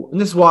Tuchel, and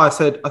this is why I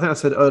think I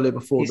said earlier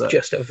before he's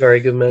just a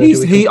very good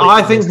manager.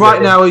 I think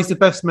right now he's the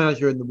best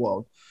manager in the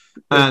world.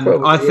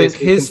 And I think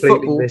his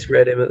football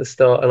misread him at the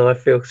start, and I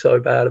feel so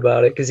bad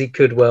about it because he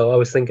could well. I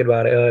was thinking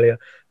about it earlier.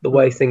 The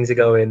way things are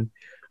going,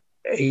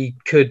 he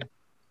could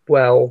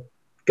well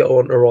go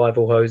on to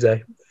rival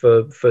Jose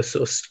for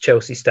sort of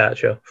Chelsea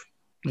stature.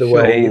 The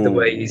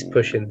way he's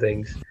pushing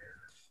things.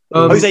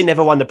 Jose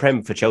never won the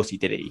Prem for Chelsea,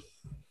 did he?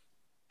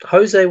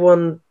 Jose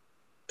won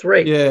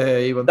 3. Yeah,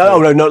 he won.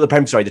 No, not the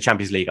Prem. Sorry, the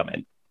Champions League. I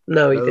meant.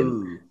 No, he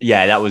didn't.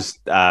 Yeah, that was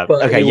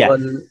okay.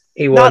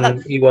 He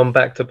won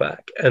back to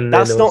back, and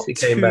that's then not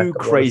came back too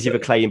crazy of a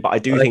claim, but I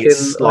do think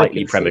it's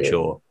slightly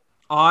premature.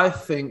 I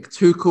think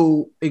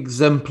Tuchel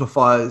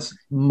exemplifies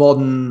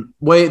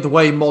the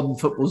way modern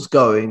football's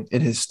going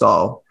in his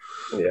style.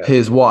 Yeah.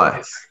 Here's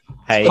why.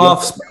 Hey.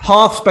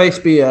 Half space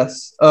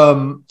BS.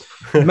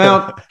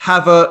 Mount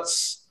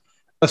Havertz,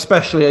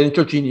 especially, and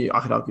Jorginho, I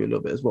could argue a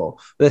little bit as well.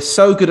 They're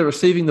so good at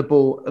receiving the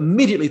ball,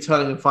 immediately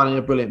turning and finding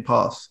a brilliant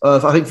pass.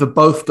 I think for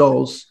both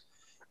goals,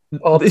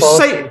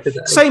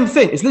 it's same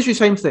thing. It's literally the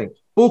same thing.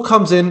 Ball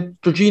comes in,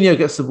 Jorginho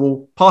gets the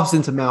ball, passes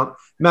into Mount.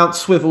 Mount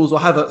swivels or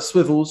Havertz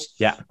swivels,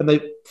 and they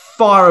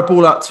fire a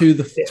ball out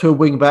to a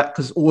wing back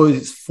because always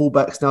it's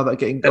fullbacks now that are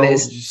getting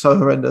goals, which is so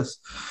horrendous.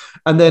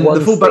 And then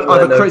the fullback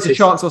either creates a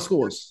chance or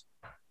scores.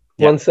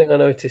 One thing I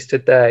noticed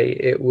today,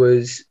 it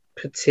was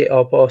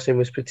our passing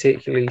was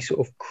particularly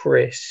sort of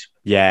crisp.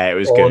 Yeah, it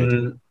was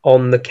good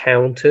on the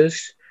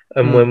counters,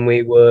 and when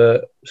we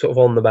were sort of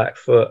on the back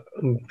foot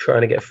and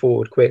trying to get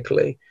forward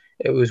quickly,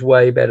 it was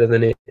way better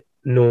than it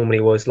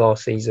normally was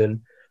last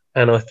season.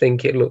 And I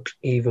think it looked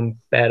even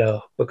better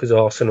because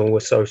Arsenal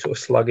were so sort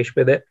of sluggish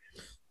with it.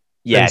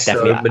 Yeah, and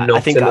definitely. I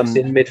think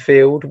in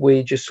midfield,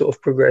 we just sort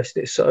of progressed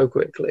it so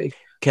quickly.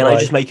 Can I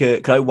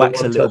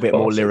wax a little bit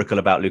more lyrical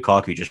about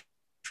Lukaku just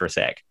for a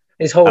sec?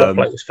 His hold-up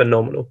play was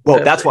phenomenal.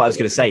 Well, that's what I was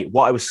going to say.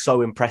 What I was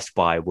so impressed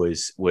by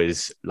was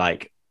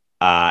like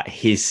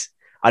his.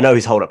 I know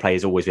his hold-up play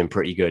has always been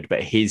pretty good,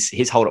 but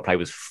his hold-up play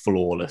was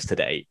flawless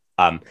today.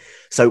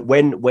 So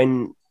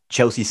when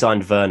Chelsea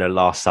signed Werner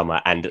last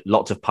summer, and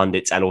lots of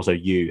pundits and also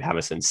you,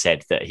 Hammerson,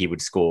 said that he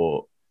would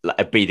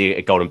be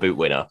the Golden Boot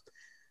winner.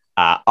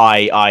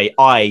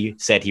 I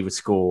said he would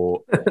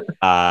score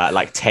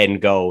like 10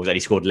 goals, and he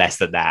scored less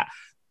than that.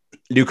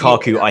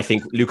 Lukaku, I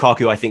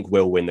think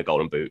will win the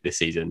Golden Boot this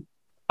season.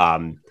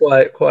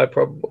 Quite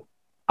probable.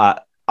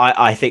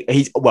 I think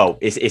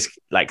it's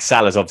like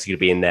Salah's obviously going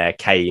to be in there.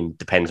 Kane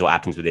depends what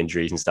happens with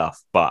injuries and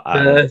stuff. But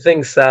I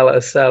think Salah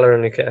and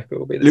Lukaku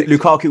will be there.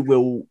 Lukaku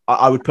will.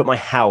 I would put my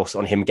house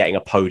on him getting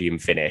a podium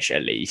finish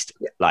at least.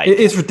 Yeah. Like it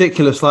is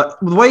ridiculous. Like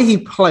the way he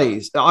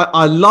plays,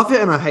 I love it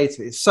and I hate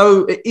it.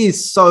 It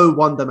is so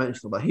one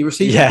dimensional. Like he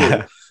receives the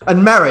ball,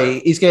 and Mary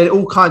is getting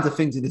all kinds of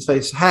things in his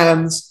face: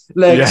 hands,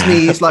 legs,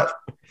 knees, like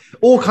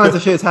all kinds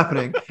of shit is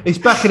happening. He's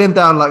backing him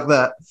down like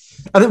that.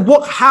 And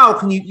then how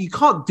can you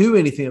can't do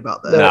anything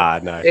about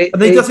that? No. And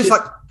then he does this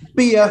like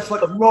BS,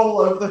 like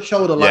roll over the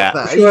shoulder like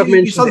that. I'm sure I've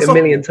mentioned it a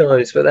million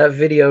times, but that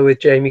video with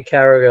Jamie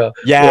Carragher.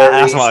 Yeah,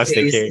 that's what I was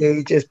thinking.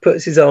 He just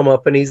puts his arm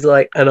up and he's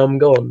like, and I'm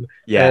gone.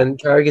 Yeah. And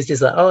Carragher's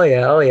just like, oh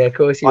yeah, of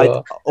course you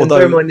are. And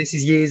bear in mind, this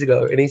is years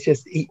ago, and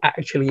he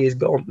actually is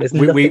gone.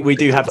 We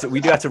do have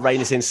to rein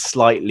this in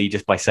slightly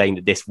just by saying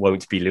that this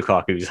won't be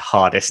Lukaku's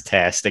hardest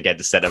test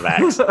against centre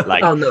backs.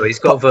 Like, oh no, he's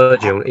got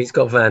Virgil, he's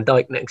got Van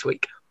Dijk next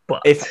week.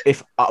 But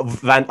if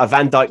Van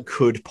Dijk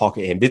could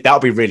pocket him, that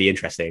would be really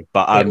interesting.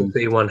 But it would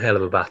be one hell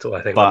of a battle.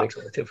 I think I'm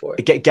excited for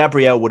it.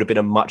 Gabriel would have been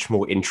a much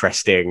more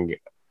interesting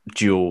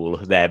duel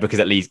there because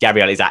at least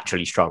Gabriel is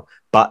actually strong.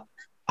 But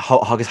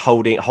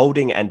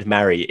Holding and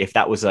Mary, if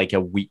that was like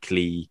a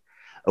weekly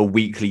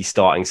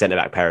starting centre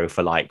back pairing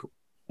for like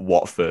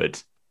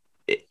Watford,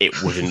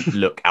 it wouldn't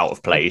look out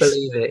of place. I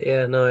believe it,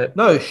 yeah,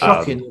 no,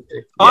 shocking.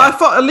 I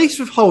thought at least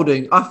with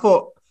Holding,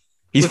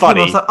 he's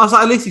funny. I was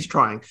like, at least he's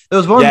trying. There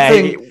was one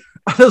thing.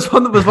 There was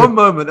one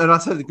moment, and I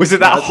said, "Was it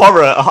that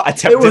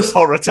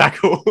horror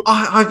tackle?"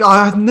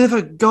 I had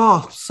never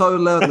gasped so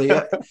loudly.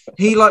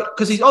 He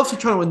because he's obviously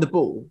trying to win the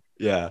ball,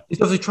 Yeah.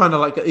 He's obviously trying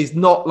to he's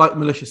not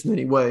malicious in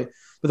any way.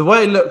 But the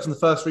way it looks in the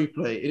first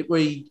replay, where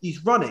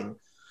he's running,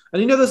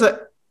 and there's I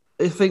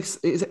think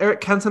it's Eric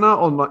Cantona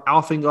on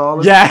Alfing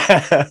Garland. Yeah.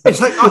 I was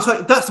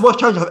like, that's the worst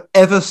challenge I've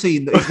ever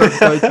seen that he's going to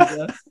go to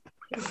there.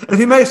 If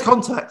he makes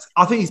contact,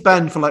 I think he's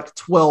banned for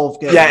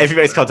 12 games. Yeah, if he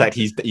makes contact,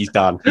 he's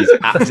done. He's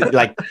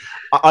absolutely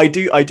I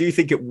do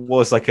think it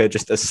was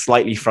just a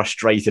slightly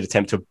frustrated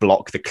attempt to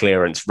block the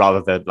clearance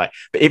rather than But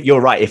if you're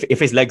right, if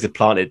his legs are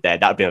planted there,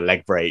 that would be a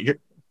leg break.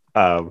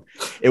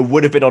 It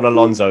would have been on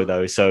Alonso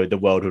though, so the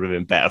world would have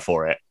been better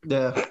for it.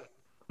 Yeah,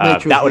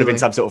 that would have been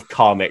some sort of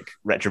karmic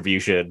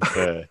retribution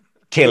for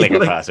killing a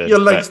person. Your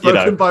legs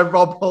broken by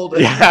Rob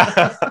Holding.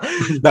 Yeah,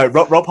 no,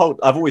 Rob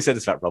Holding. I've always said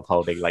this about Rob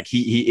Holding.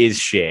 He is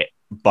shit,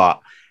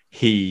 but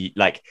he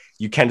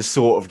you can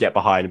sort of get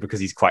behind him because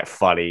he's quite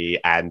funny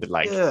and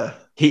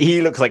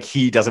he looks like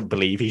he doesn't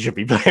believe he should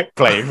be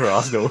playing for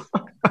Arsenal.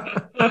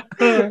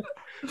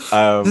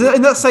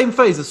 In that same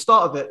phase, the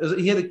start of it,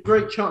 he had a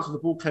great chance when the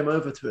ball came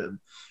over to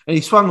him, and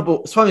he swung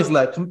his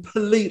leg,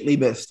 completely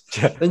missed,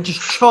 then just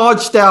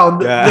charged down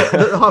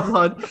the half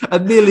line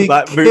and nearly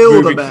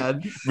killed a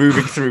man,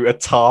 moving through a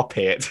tar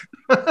pit.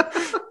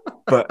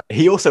 But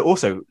he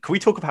also, can we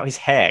talk about his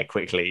hair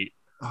quickly?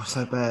 Oh,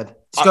 so bad.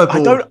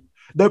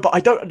 I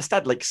don't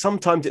understand.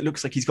 Sometimes it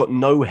looks like he's got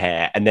no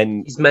hair, and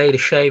then he's made a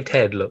shaved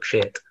head look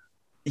shit.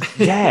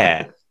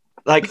 Yeah,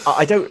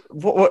 I don't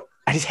what.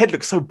 And his head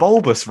looks so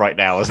bulbous right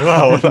now as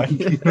well.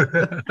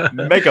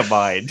 Mega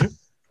mind.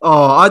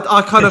 Oh,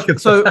 I kind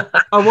of... So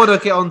I want to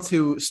get on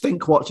to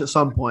Stinkwatch at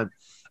some point.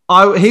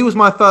 He was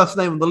my first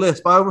name on the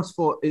list, but I almost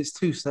thought it's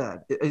too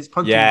sad. It's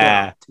punching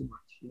down too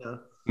much,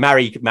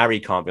 Mary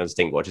can't be on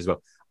Stinkwatch as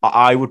well.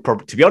 I would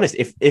probably... To be honest,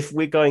 if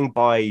we're going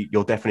by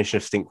your definition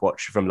of Stinkwatch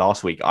from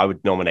last week, I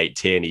would nominate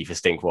Tierney for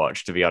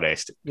Stinkwatch, to be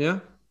honest. Yeah?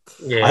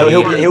 Yeah,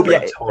 he'll be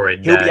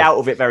out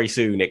of it very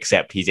soon,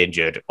 except he's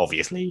injured,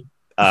 obviously.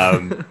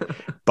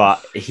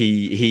 But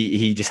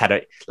he just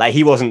had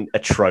he wasn't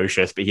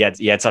atrocious, but he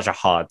had such a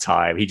hard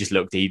time. He just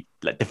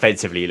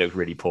defensively he looked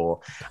really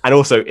poor, and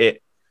also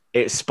it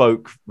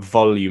spoke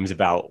volumes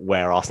about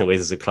where Arsenal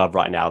is as a club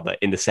right now. That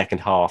in the second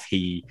half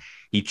he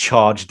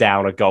charged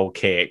down a goal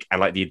kick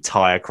and the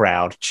entire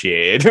crowd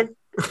cheered. Did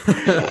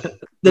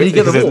he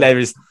get the ball?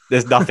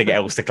 There's nothing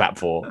else to clap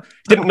for.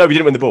 He didn't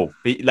win the ball.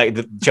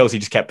 Chelsea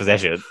just kept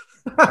possession.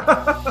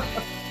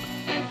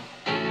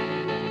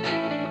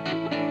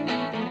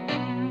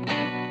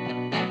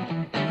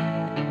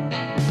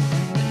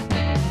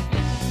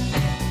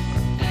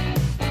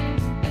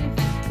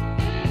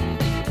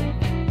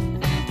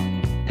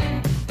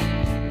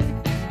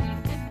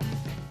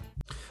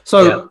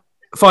 So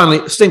finally,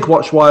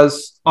 Stinkwatch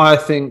wise, I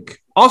was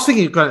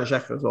thinking of Granit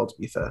Xhaka as well, to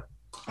be fair.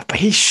 But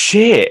he's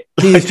shit.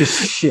 He's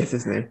just shit,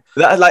 isn't he?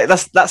 That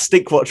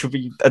Stinkwatch will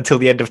be until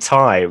the end of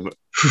time.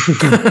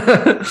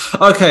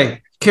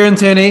 Okay, Kieran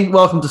Tierney,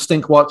 welcome to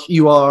Stinkwatch.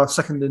 You are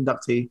second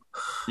inductee.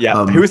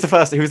 Yeah. Who was the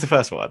first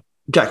one?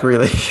 Jack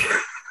Grealish.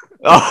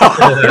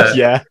 Oh,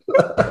 yeah.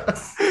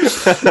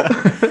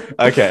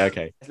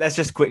 Okay. Let's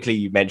just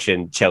quickly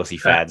mention Chelsea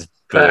fans.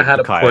 I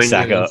had a point you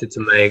wanted to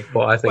make,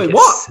 but I think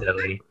it's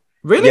silly.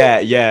 Really?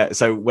 Yeah.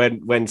 So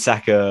when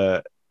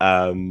Saka,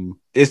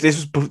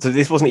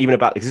 this wasn't even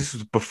about. This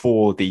was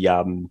before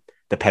the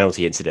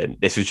penalty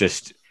incident. This was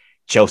just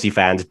Chelsea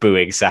fans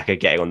booing Saka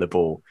getting on the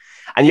ball.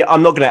 And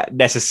I'm not going to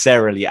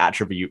necessarily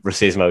attribute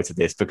racismo to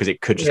this because it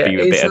could just be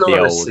a bit of the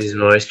old.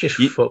 Racismo, it's just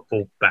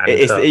football banter.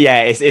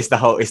 It's the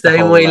whole.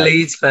 Same way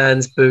Leeds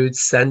fans booed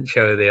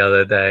Sancho the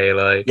other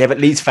day. Yeah, but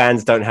Leeds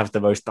fans don't have the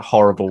most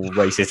horrible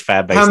racist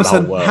fan base in the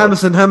whole world.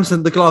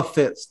 Hammerson, the glove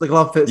fits. The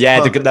glove fits. Yeah,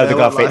 the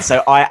glove fits.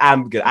 So I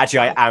am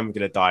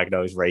gonna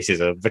diagnose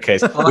racism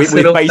because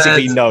we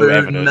basically no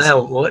evidence.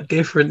 Mount. What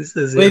difference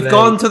does it make? We've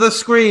gone to the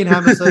screen,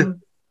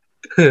 Hammerson.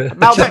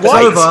 Check's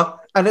over.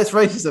 And it's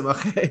racism,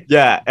 okay?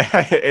 Yeah,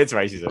 it's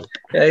racism.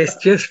 Yeah, it's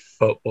just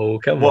football.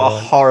 Come on. What a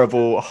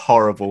horrible,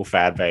 horrible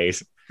fan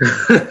base.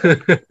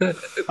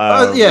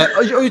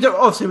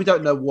 Obviously, we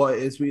don't know what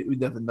it is. We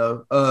never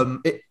know.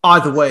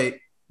 Either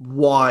way,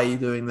 why are you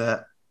doing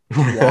that?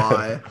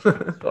 Why?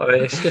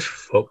 It's just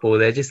football.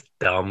 They're just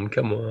dumb.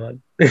 Come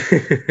on.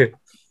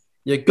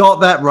 You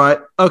got that right.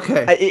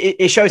 Okay.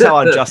 It shows how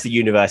unjust the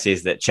universe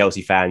is that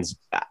Chelsea fans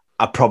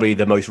are probably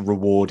the most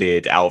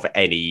rewarded out of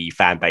any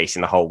fan base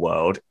in the whole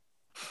world.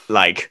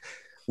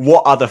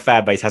 What other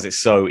fan base has it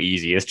so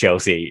easy as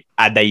Chelsea?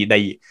 And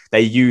they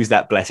use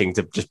that blessing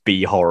to just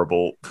be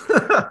horrible.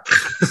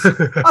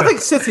 I think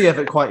City have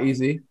it quite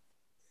easy.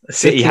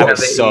 City have it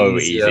so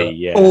easy.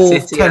 Yeah, all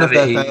City 10 have of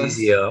their it fans.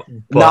 easier.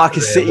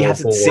 Because City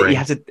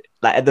had to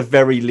at the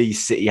very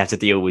least, City had to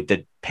deal with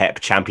the Pep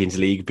Champions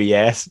League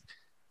BS.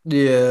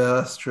 Yeah,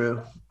 that's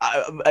true.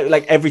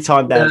 Every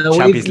time that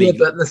Champions League,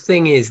 but the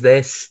thing is,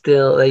 they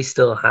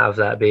still have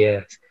that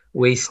BS.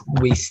 We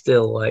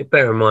still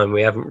bear in mind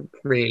we haven't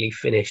really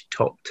finished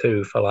top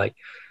 2 for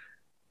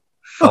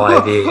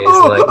 5 years.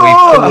 No,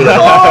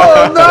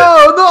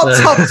 not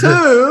top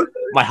 2.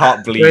 My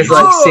heart bleeds.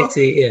 It's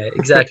City, yeah,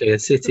 exactly. And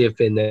City have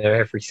been there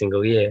every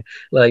single year.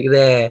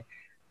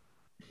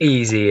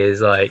 easy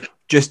is like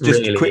just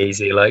really quick,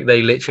 easy. Like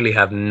they literally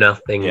have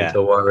nothing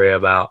to worry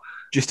about.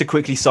 Just to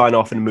quickly sign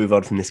off and move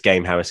on from this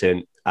game,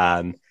 Harrison.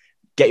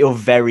 Get your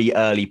very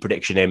early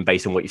prediction in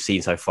based on what you've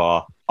seen so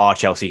far. Are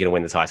Chelsea going to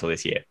win the title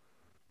this year?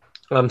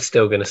 I'm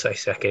still going to say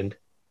second.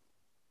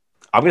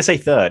 I'm going to say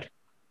third.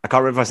 I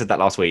can't remember if I said that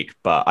last week,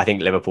 but I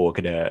think Liverpool are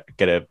going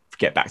to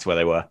get back to where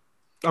they were.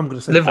 I'm going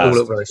to say Liverpool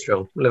look very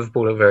strong.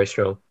 Liverpool look very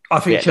strong. I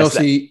think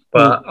Chelsea,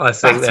 but I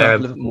think they're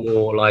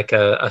more like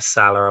a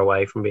Salah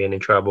away from being in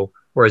trouble.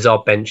 Whereas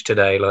our bench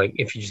today, like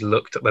if you just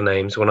looked at the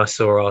names, when I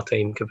saw our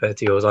team compared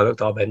to yours, I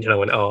looked at our bench and I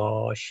went,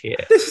 "Oh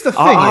shit!" This is the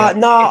thing.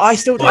 I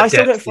still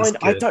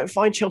don't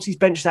find Chelsea's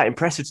bench that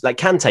impressive. Like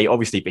Kante,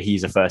 obviously, but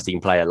he's a first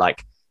team player.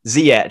 Like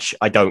Ziyech,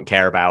 I don't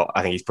care about.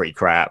 I think he's pretty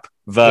crap.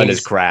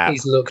 Werner's crap.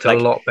 He's looked a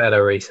lot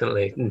better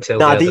recently until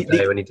the other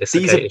day when he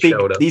dislocated his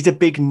shoulder. These are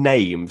big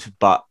names,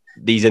 but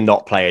these are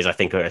not players I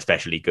think are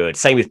especially good.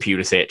 Same with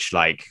Pulisic.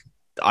 Like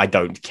I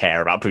don't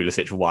care about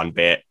Pulisic one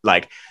bit.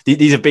 Like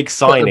these are big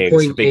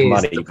signings, big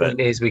money. The point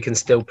is, we can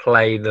still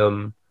play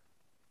them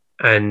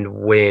and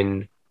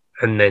win,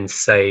 and then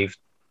save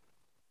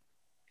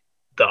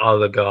the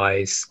other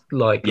guys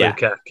like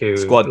Lukaku.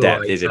 Squad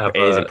depth is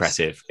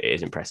impressive. It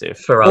is impressive.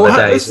 For other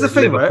days,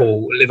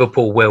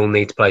 Liverpool will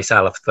need to play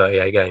Salah for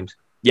 38 games.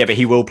 Yeah, but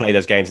he will play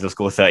those games and he'll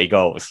score 30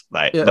 goals.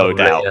 Like no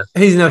doubt. Yeah.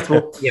 He's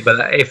inevitable. Yeah,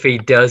 but if he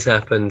does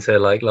happen to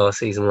like last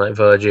season, like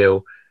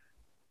Virgil,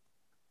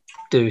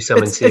 do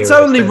something serious. It's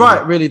only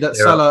right, really, that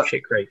Salah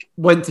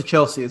went to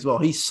Chelsea as well.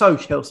 He's so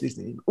Chelsea's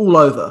name all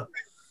over.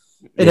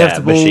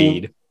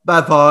 Inevitable,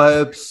 bad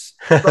vibes,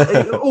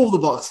 all the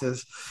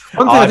boxes.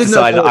 One thing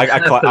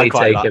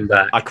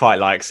I quite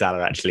like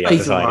Salah actually.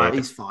 He's alright.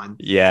 He's fine.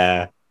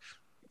 Yeah,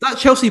 that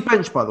Chelsea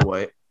bench, by the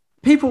way.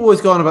 People always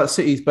go on about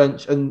City's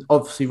bench, and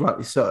obviously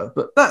rightly so.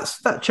 But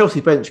that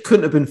Chelsea bench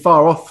couldn't have been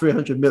far off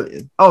 300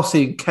 million. I was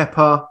seeing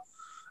Kepa.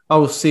 I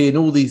was seeing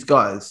all these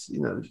guys.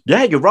 You know.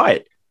 Yeah, you're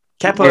right.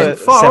 Kepa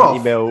 70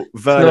 mil,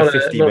 Werner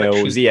 50 mil,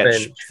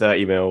 Ziyech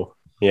 30 mil.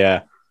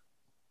 Yeah.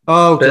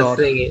 Oh god.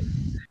 It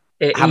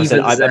evens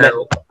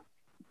out,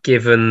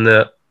 given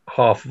that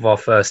half of our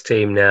first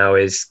team now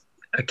is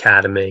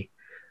academy,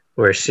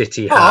 whereas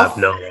City have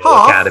no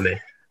academy.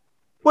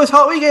 Where's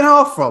we getting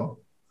half from?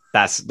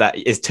 That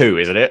is 2,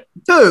 isn't it?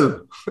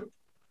 2.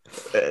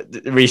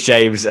 Reece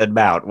James and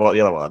Mount. What are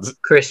the other ones?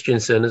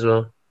 Christensen as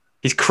well.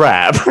 He's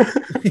crap.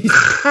 he's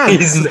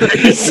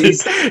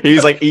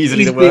like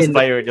easily the worst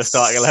player in your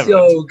starting 11.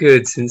 So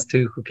good since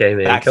Tuchel came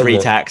in. Back 3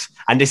 tax,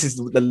 and this is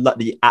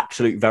the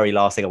absolute very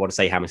last thing I want to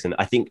say, Hammerson.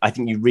 I think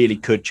you really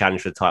could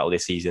challenge for the title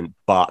this season,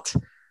 but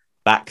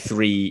back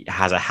 3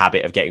 has a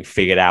habit of getting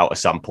figured out at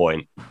some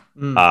point.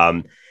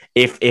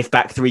 If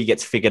back 3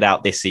 gets figured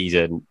out this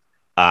season,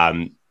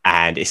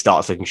 and it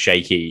starts looking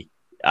shaky,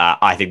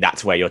 I think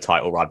that's where your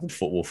title run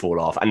will fall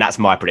off, and that's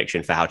my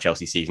prediction for how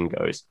Chelsea's season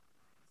goes.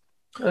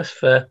 That's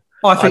fair.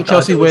 I think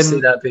Chelsea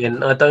win.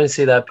 I don't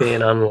see that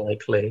being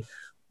unlikely,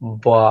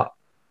 but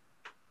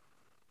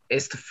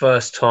it's the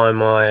first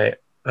time I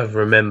have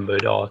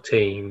remembered our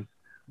team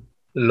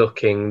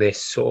looking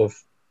this sort of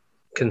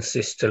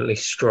consistently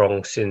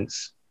strong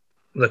since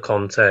the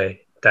Conte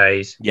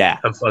days. Yeah.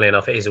 And funnily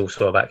enough, it is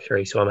also a back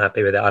 3, so I'm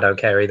happy with it. I don't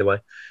care either way.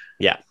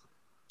 Yeah.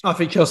 I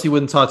think Chelsea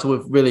win the title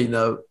with really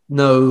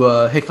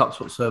no hiccups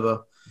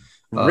whatsoever.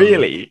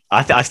 Really?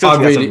 I still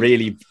think that's a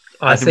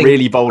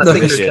really bold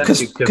position.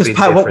 Because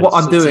Pat, what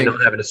I'm doing,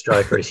 not having a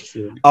striker is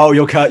huge. Oh,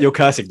 you're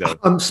cursing them.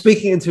 I'm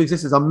speaking into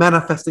existence. I'm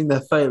manifesting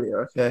their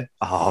failure. Okay.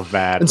 Oh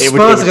man, and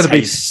Spurs are going to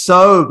be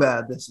so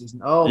bad this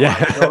season. Oh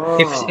yeah. My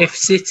God. If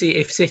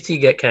City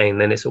get Kane,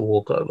 then it's a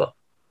walkover.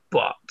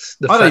 But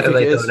the fact that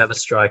they don't have a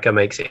striker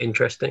makes it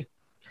interesting.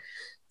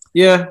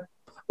 Yeah.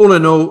 All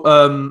in all,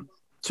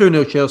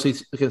 2-0 Chelsea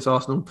against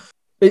Arsenal.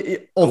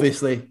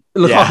 Obviously,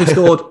 Lukaku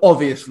scored.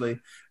 Obviously,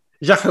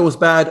 Xhaka was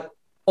bad.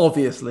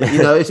 Obviously,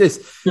 you know,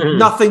 it's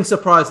nothing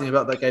surprising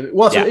about that game. It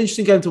was an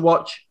interesting game to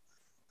watch.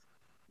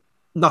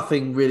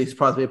 Nothing really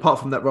surprised me apart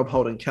from that Rob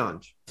Holding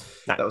challenge.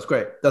 No. That was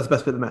great. That's the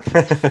best bit of the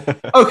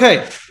match.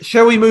 Okay,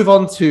 shall we move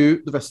on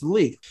to the rest of the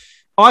league?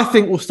 I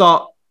think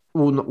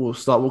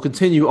we'll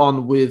continue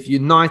on with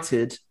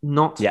United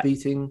not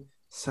beating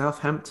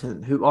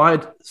Southampton, who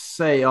I'd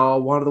say are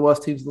one of the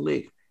worst teams in the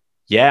league.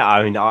 Yeah,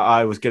 I mean,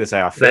 I was going to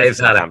say they've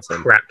had a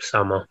crap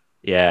summer.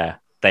 Yeah,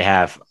 they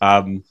have.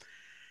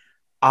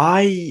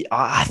 I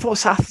thought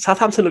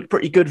Southampton looked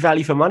pretty good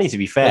value for money, to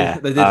be fair.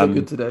 They did look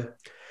good today.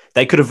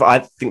 I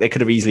think they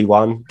could have easily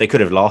won. They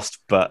could have lost,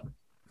 but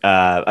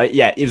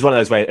it was one of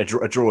those where a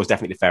draw was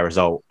definitely the fair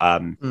result.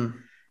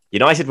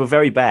 United were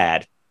very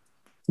bad.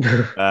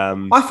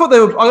 I thought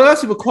I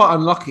actually were quite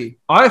unlucky.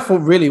 I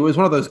thought really it was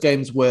one of those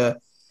games where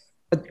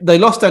they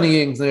lost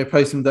Danny Ings and they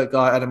replaced him with that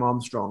guy, Adam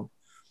Armstrong.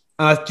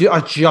 And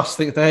I just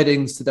think if they had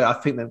Ings today, I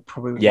think they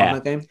probably would won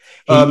that game.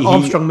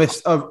 Armstrong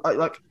missed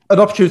like an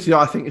opportunity.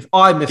 I think if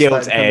I missed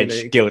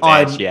guilt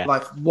edge,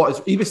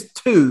 he missed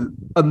 2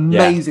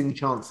 amazing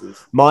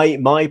chances.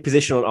 My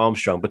position on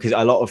Armstrong, because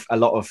I know a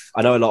lot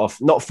of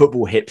not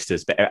football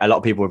hipsters, but a lot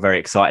of people were very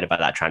excited about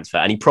that transfer,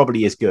 and he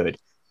probably is good.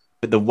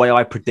 But the way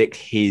I predict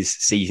his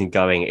season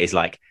going is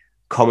like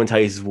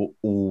commentators will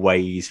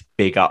always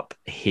big up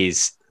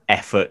his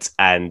effort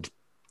and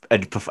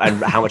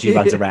how much he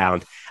runs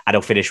around, and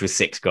he'll finish with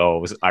 6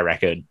 goals, I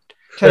reckon.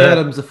 Che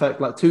Adams effect,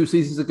 like 2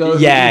 seasons ago.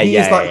 He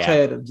is like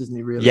Che Adams, isn't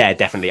he? Really? Yeah,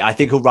 definitely. I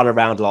think he'll run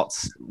around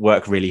lots,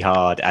 work really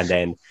hard, and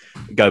then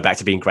go back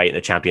to being great in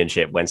the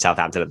Championship when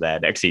Southampton are there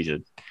next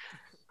season.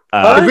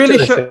 I really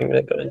think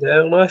they're going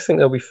down. I think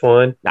they'll be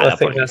fine. I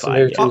think that's some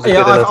tools.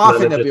 I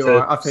think they'll be all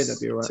right. I think they'll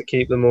be all right to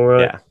keep them all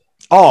right. Yeah.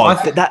 Oh,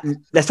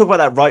 let's talk about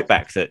that right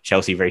back that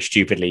Chelsea very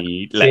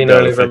stupidly let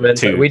go for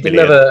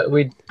 $2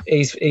 million.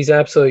 He's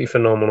absolutely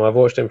phenomenal. I've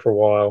watched him for a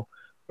while,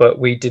 but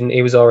we didn't.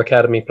 He was our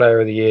Academy Player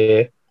of the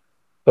Year,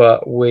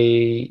 but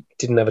we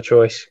didn't have a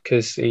choice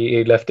because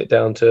he left it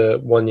down to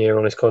 1 year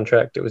on his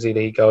contract. It was either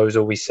he goes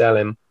or we sell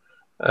him.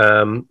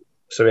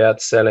 So we had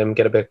to sell him,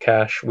 get a bit of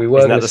cash.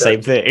 Isn't that the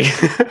same thing?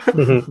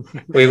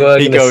 We were.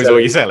 He goes or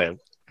you sell him.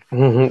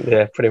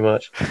 Yeah, pretty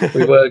much.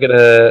 We were going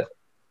to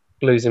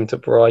lose him to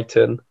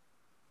Brighton.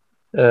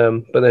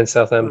 But then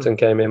Southampton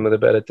came in with a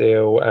better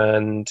deal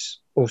and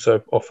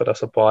also offered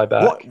us a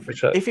buyback.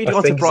 If he'd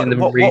gone to Brighton,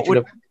 what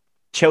would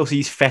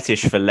Chelsea's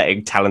fetish for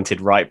letting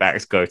talented right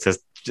backs go to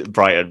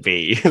Brighton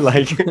be?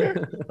 Like,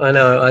 I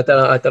know, I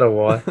don't know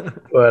why,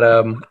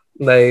 but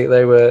they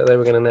were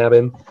going to nab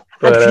him.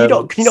 But,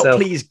 can you not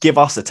please give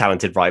us a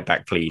talented right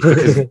back, please?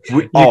 Because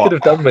you could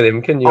have done with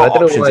him, couldn't you? I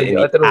don't know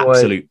why.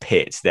 Absolute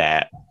pits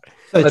there.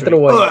 I don't know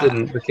why he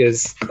didn't,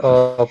 because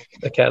our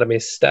academy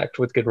is stacked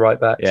with good right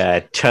backs. Yeah,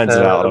 it turns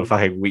it out on a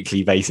fucking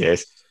weekly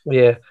basis.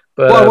 Yeah,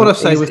 but what I want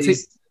to say with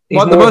the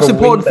most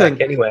important thing,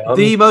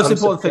 the most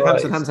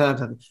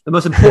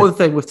important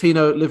thing with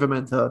Tino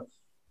Livramento,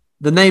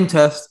 the name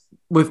test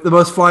with the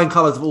most flying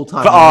colours of all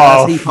time.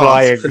 That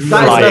is the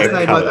best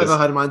name I've ever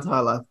heard in my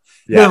entire life.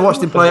 Yeah. Never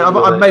watched him play. I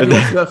maybe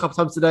watched him a couple of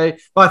times today,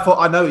 but I thought,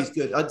 I know he's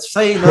good. I'd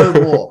say no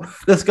more.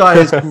 This guy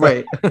is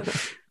great.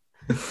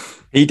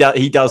 He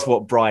does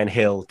what Brian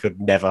Hill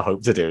could never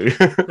hope to do.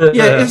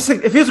 Yeah,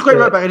 if he was a great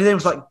right back and his name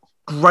was like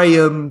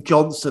Graham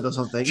Johnson or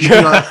something, you'd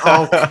be like,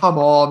 oh, come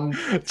on.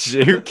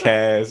 Who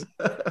cares?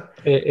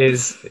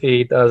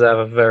 He does have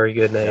a very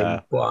good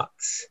name, but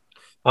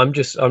I'm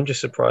just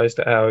surprised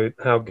at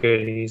how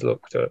good he's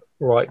looked at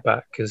right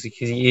back, because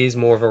he is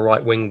more of a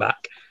right wing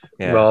back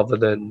rather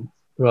than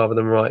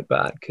right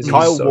back.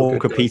 Kyle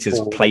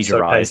Walker-Peters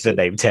plagiarised the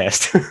name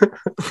test.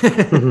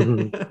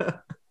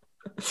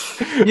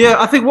 Yeah,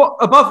 I think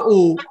above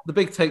all, the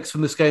big takes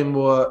from this game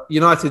were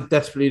United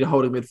desperately need a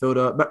holding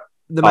midfielder.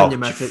 Nemanja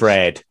Matic.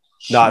 Fred.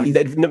 No,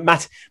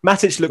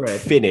 Matic looked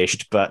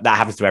finished, but that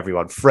happens to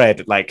everyone.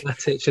 Fred,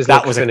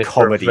 that was a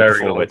comedy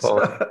performance.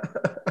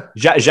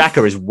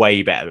 Xhaka is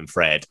way better than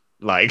Fred.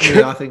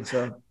 Yeah, I think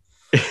so.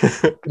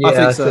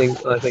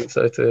 I think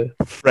so too.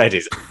 Fred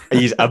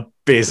he's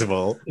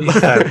abysmal.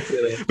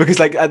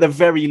 Because at the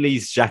very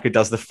least Xhaka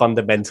does the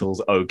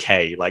fundamentals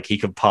okay. Like, he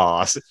can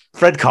pass.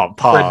 Fred can't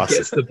pass. Fred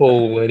gets the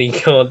ball and he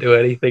can't do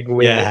anything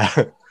with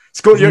it.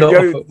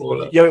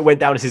 It went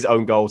down as his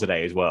own goal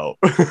today as well.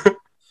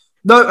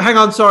 No, hang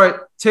on, sorry.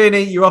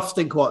 Tierney, you're off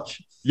Stink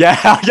Watch. No,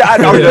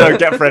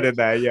 get Fred in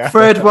there. Yeah,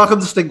 Fred, welcome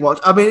to Stink Watch.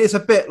 I mean, it's a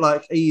bit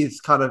like he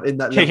is kind of in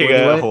that kicking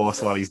level a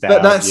horse while he's down.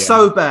 But that's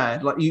so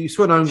bad. Like, you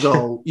score an own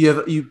goal,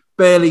 you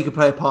barely can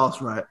play a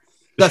pass right.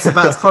 That's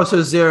about as close to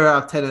a 0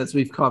 out of 10 as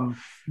we've come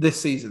this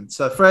season.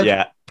 So,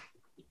 Fred,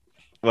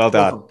 well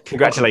done.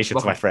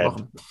 Congratulations, my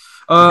friend.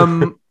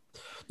 The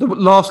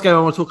last game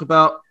I want to talk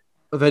about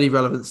of any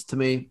relevance to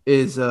me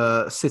is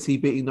City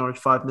beating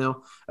Norwich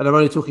 5-0, and I'm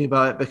only talking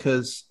about it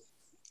because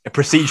a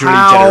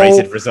procedurally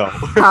generated result.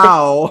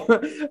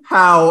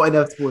 How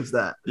inevitable is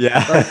that?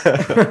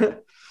 Yeah.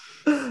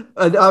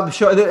 And I'm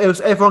sure it was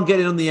everyone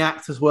getting on the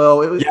act as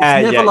well. It's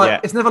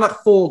never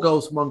like 4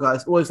 goals from one guy.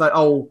 It's always like,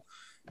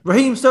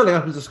 Raheem Sterling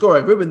happens to score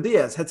it. Ruben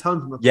Diaz heads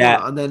home from a corner,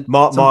 and then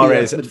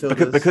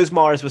Mahrez, because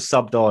Mahrez was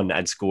subbed on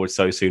and scored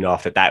so soon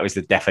after, that was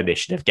the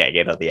definition of getting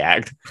in on the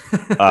act.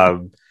 I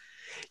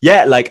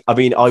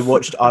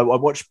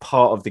watched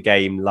part of the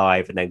game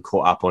live and then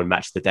caught up on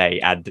Match of the Day,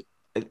 and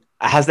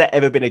has there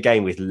ever been a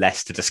game with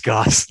less to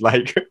discuss?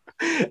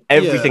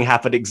 Everything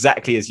happened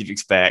exactly as you'd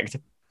expect.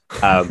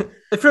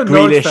 If you're a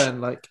Norwich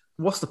fan,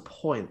 what's the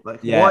point?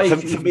 Why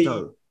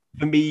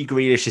for me,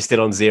 Grealish is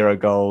still on 0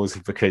 goals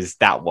because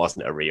that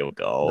wasn't a real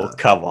goal. No,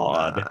 come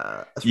on.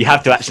 You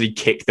have to actually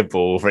kick the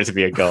ball for it to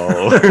be a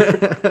goal.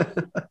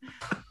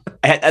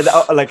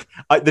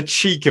 The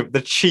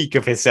cheek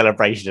of his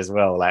celebration as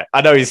well.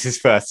 I know it's his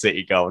first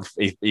City goal.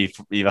 He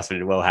must have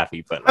been well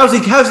happy. But how's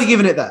he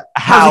giving it that?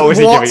 How is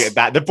he giving it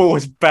that? The ball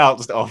has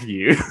bounced off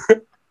you.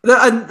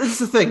 And this is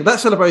the thing, that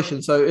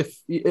celebration. So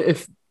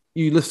if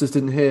you listeners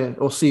didn't hear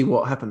or see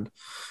what happened,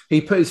 he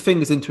put his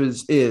fingers into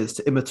his ears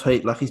to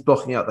imitate like he's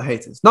blocking out the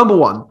haters. Number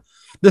one,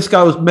 this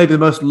guy was maybe the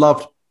most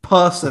loved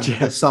person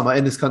this summer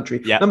in this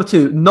country. Yeah. Number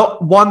two,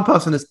 not one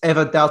person has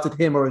ever doubted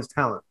him or his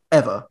talent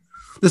ever.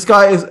 This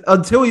guy is,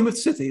 until he moved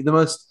to City, the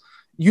most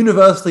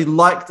universally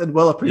liked and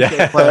well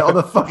appreciated player on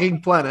the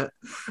fucking planet.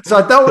 So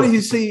I don't want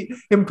you to see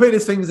him putting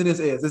his fingers in his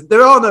ears.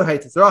 There are no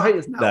haters. There are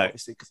haters now,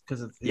 obviously,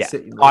 because of his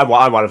City. I'm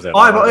one of them.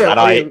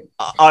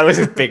 I was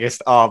his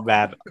biggest. Oh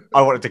man,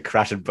 I wanted to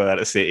crash and burn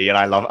at City, and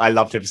I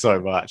loved him so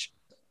much.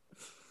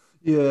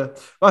 Yeah,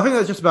 but I think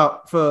that's just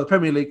about for the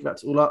Premier League.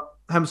 That's all up.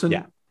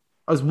 Hammerson.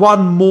 There's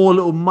one more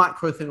little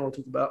micro thing I want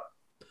to talk about.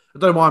 I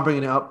don't know why I'm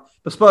bringing it up,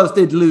 but Spurs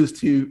did lose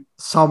to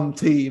some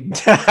team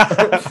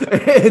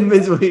in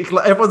midweek.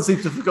 Like, everyone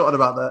seems to have forgotten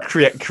about that.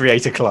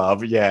 Create a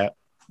club, yeah.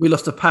 We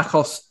lost to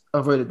Pacos.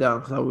 I've wrote it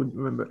down because I wouldn't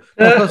remember it.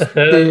 Pacos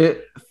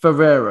de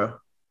Ferreira.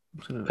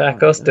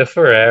 Pacos de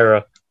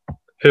Ferreira,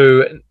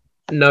 who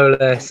no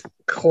less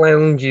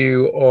clowned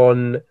you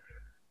on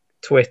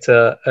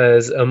Twitter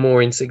as a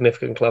more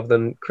insignificant club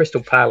than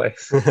Crystal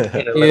Palace.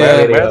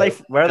 Where are they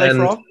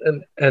from?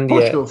 And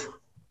Portugal.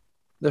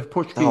 They're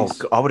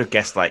Portuguese. Oh, I would have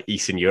guessed like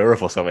Eastern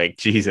Europe or something.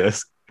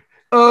 Jesus.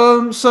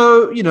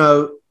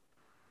 So,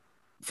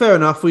 fair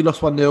enough. We lost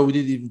 1-0. We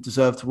didn't even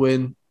deserve to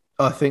win.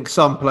 I think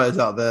some players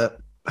out there,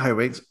 Harry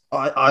Winks,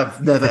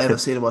 I've never ever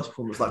seen a worse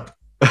performance. Like,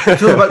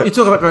 you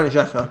talk about Granit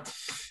Xhaka.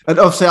 And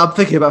obviously, I'm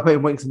thinking about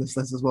putting Winks in this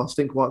list as well.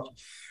 Stink watch.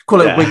 Call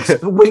it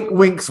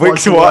Winks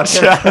watch.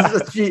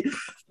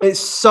 It's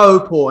so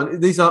poor. And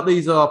these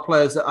are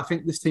players that I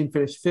think this team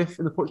finished 5th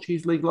in the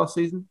Portuguese league last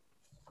season.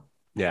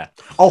 Yeah.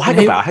 Oh,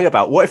 hang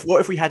about. What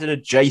if we had an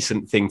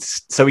adjacent thing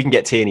so we can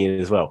get Tierney in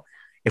as well?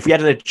 If we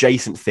had an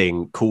adjacent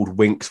thing called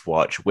Winks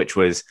Watch, which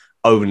was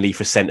only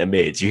for centre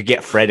mids, you could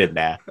get Fred in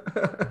there.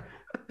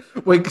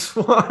 Winks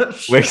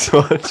Watch.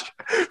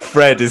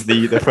 Fred is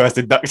the first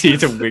inductee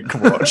to Wink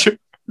Watch.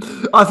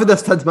 I think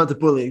that's tantamount to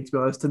bullying, to be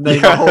honest, to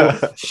name a whole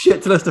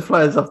shit list of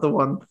players after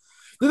one.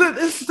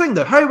 It's the thing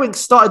though. Harry Winks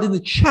started in the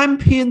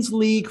Champions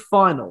League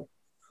final,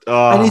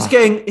 and he's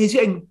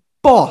getting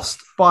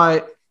bossed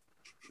by.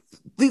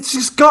 It's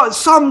just got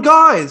some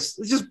guys.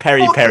 It's just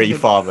Perry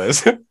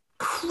farmers.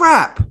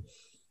 Crap.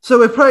 So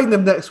we're playing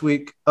them next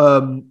week.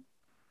 I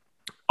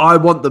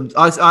want them.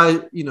 I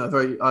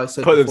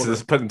said put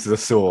them to the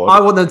sword.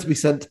 I want them to be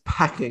sent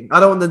packing. I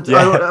don't want them to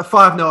 5-0.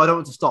 I don't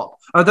want to stop.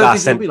 I don't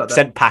think it'll be like that.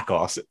 Send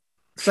Pacos.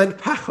 Send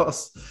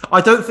Pacos.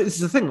 I don't think this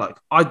is a thing. Like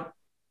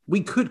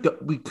we could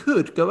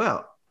go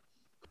out.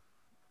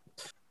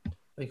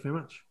 Thank you very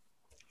much.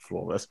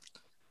 Flawless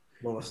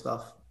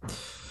stuff.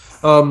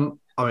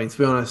 I mean, to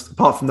be honest,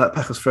 apart from that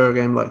Pacos Ferro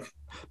game, like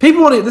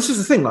people want it. This is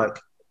the thing. Like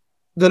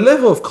the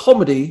level of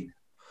comedy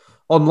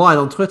online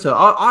on Twitter,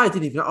 I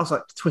didn't even. I was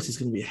like, Twitter's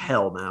going to be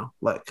hell now.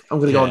 Like I'm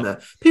going to go on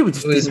there. People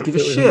just didn't give a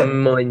shit.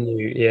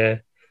 Minute, yeah.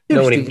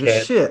 People no just one didn't give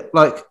a shit.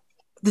 Like,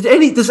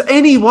 does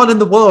anyone in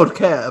the world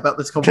care about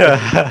this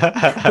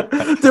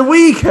competition? Do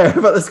we care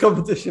about this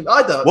competition?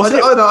 I don't.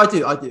 I do.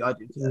 Yeah.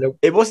 Nope.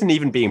 It wasn't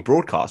even being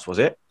broadcast, was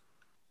it?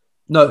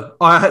 No,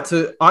 I had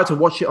to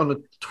watch it on a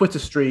Twitter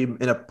stream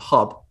in a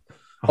pub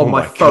on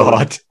my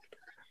phone.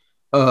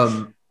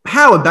 God.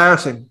 How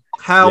embarrassing.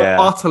 How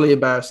utterly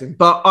embarrassing.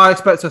 But I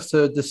expect us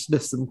to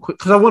dismiss them quick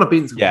because I want to be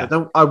in this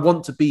competition. I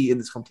want to be in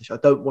this competition. I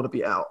don't want to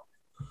be out.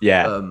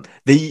 Yeah.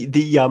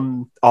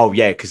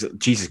 Because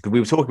Jesus, we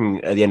were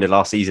talking at the end of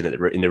last season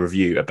in the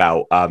review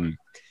about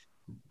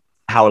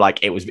how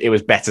like it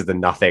was better than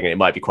nothing and it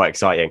might be quite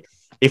exciting.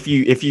 If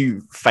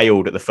you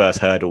failed at the first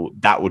hurdle,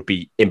 that would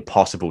be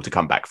impossible to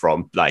come back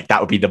from. Like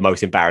that would be the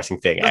most embarrassing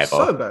thing ever.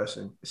 So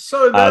embarrassing. It's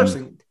so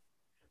embarrassing.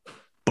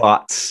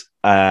 But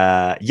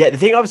the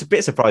thing I was a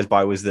bit surprised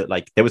by was that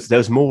like there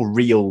was more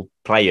real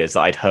players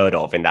that I'd heard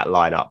of in that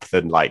lineup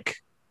than like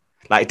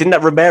didn't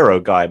that Romero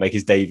guy make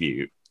his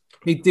debut?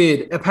 He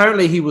did.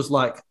 Apparently he was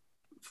like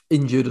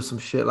injured or some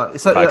shit. Like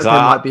it's like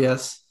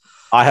BS.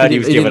 I heard he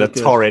was given a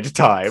torrid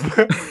time.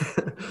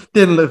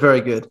 Didn't look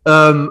very good.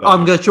 I'm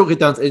going to chalk it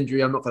down to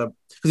injury. I'm not going to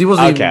because he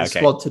wasn't even in the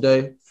squad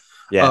today.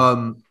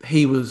 Yeah.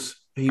 He was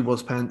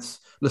pants.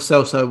 Lo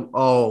Celso.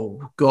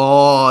 Oh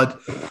God.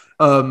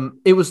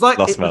 It was like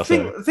the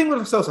thing with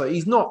Lo Celso.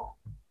 He's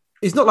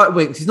not like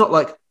Winks. He's not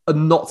like a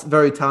not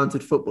very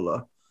talented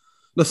footballer.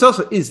 Lo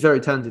Celso is very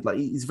talented. Like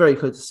he's very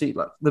clear to see.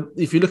 Like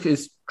if you look at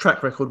his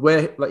track record,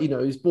 where like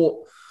he's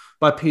bought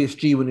by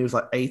PSG when he was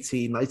like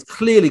 18. Like he's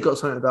clearly got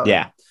something about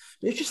him.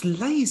 But it's just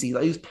lazy.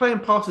 Like he was playing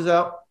passes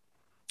out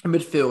in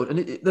midfield, and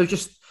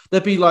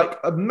there'd be like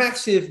a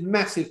massive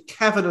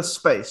cavernous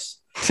space,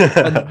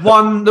 and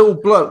one little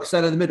bloke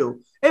standing in the middle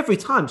every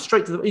time,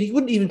 straight to the. He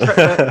wouldn't even track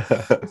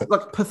back.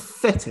 Like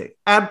pathetic,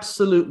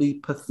 absolutely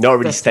pathetic. Not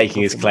really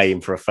staking his claim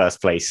for a first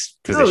place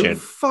position. No,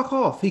 fuck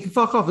off. He can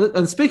fuck off.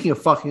 And speaking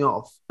of fucking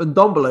off, and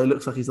Ndombele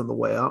looks like he's on the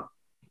way out.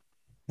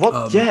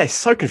 What? It's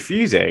so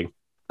confusing.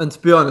 And to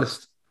be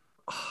honest,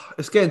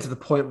 it's getting to the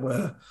point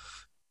where.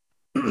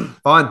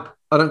 Fine.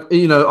 I don't.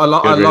 I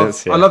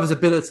love his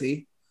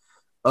ability,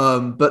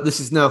 but this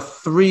is now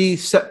 3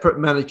 separate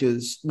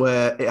managers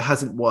where it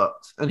hasn't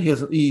worked, and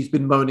he's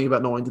been moaning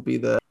about not wanting to be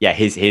there. Yeah,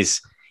 his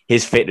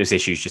fitness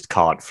issues just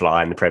can't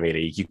fly in the Premier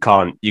League. You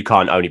can't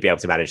only be able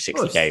to manage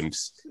 60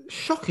 games.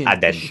 Shocking. And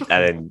then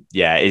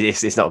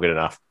it's not good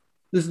enough.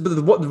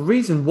 The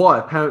reason why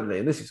apparently,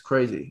 and this is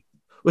crazy,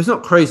 it's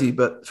not crazy,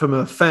 but from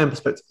a fan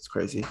perspective, it's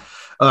crazy.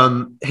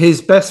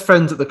 His best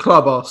friends at the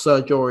club are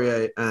Serge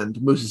Aurier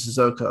and Moussa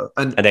Sissoko,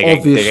 and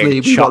obviously they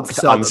get chopped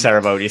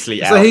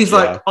unceremoniously out. So he's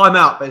like, I'm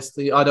out.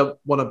 Basically, I don't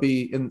want to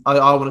be in.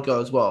 I want to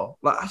go as well.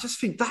 Like, I just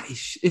think that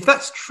is, if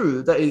that's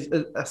true,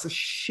 that's a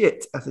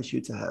shit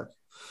attitude to have.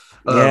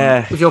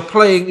 If you're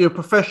playing your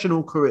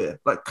professional career,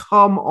 like,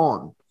 come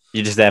on,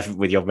 you're just there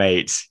with your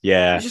mates.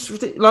 Yeah, it's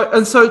just like,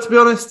 and so to be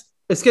honest,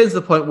 it's getting to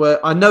the point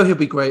where I know he'll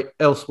be great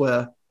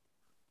elsewhere,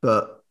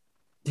 but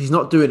he's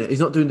not doing it. He's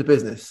not doing the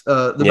business.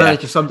 The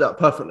manager summed it up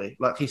perfectly.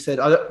 Like he said,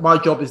 my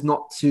job is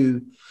not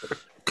to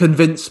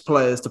convince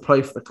players to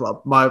play for the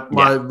club.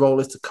 My role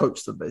is to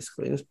coach them,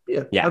 basically.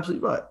 And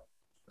absolutely right.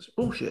 It's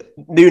bullshit.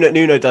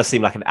 Nuno does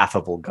seem like an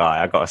affable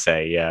guy, I got to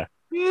say, yeah.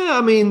 Yeah,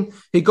 I mean,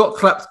 he got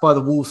clapped by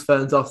the Wolves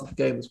fans after the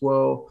game as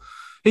well.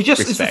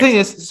 It's the thing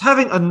is, it's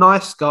having a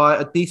nice guy,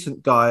 a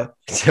decent guy.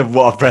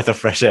 What a breath of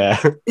fresh air.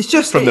 It's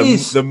just from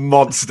the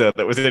monster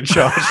that was in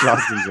charge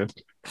last season.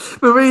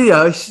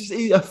 Mourinho,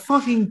 he's a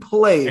fucking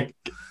plague.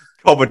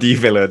 Comedy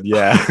villain,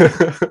 yeah.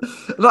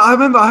 Like, I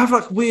remember I have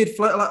like weird,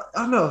 I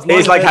don't know.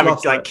 It's like having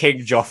like King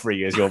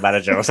Joffrey as your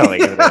manager or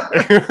something, isn't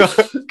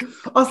it?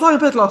 I was lying in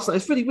bed last night.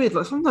 It's really weird.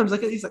 Like sometimes I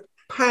get these like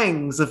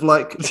pangs of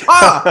like, like,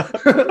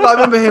 I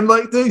remember him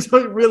like doing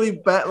something really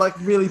bad,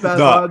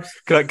 vibes.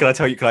 Can I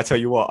tell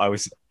you what? I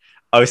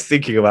was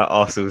thinking about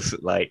Arsenal's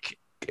like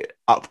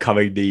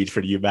upcoming need for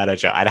a new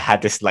manager, and I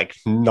had this like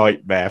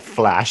nightmare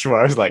flash where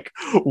I was like,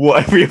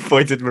 what if we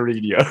appointed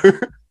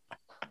Mourinho?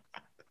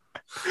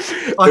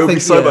 It would be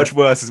so much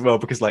worse as well,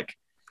 because like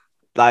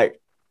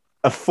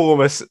a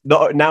former,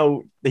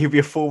 now he'll be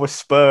a former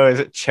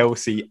Spurs,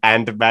 Chelsea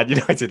and Man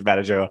United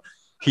manager.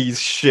 He's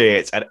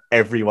shit and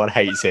everyone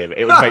hates him.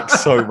 It would make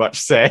so much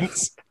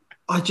sense.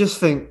 I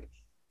think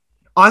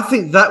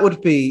that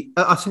would be,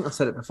 I think I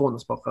said it before in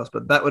this podcast,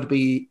 but that would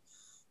be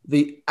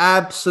the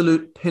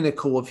absolute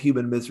pinnacle of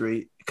human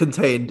misery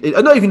contained,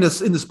 not even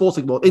in the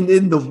sporting world,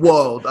 in the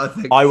world.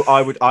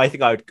 I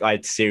think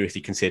I'd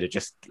seriously consider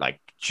just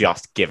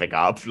giving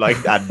up,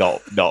 and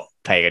not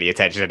paying any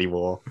attention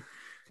anymore.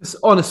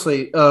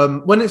 Honestly,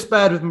 when it's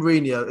bad with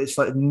Mourinho, it's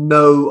like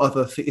no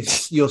other thing.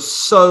 You're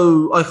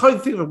so, I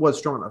can't think of a word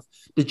strong enough.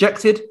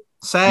 Dejected,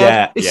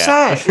 sad.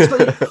 Sad. It's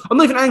like, I'm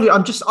not even angry.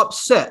 I'm just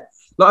upset.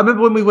 Like, I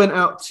remember when we went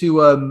out to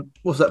what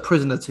was that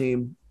prisoner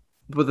team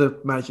with the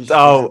managers?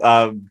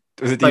 Was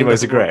it Dimo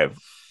Zagreb?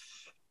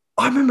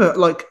 I remember,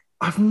 like,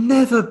 I've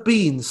never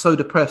been so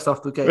depressed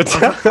after a game.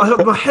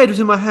 My head was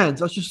in my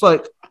hands. I was just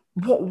like,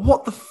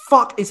 what the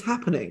fuck is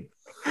happening?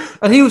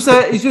 And he was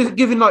there, he's just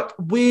giving like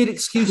weird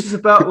excuses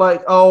about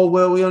like, oh,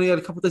 well, we only had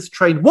a couple of days to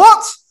train.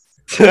 What?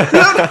 You don't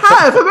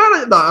have a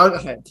minute. No,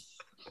 okay.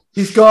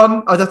 He's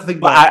gone. I'd have to think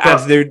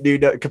about it.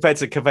 Nuno, compared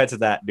to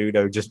that,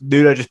 Nuno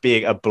just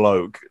being a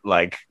bloke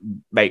like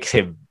makes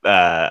him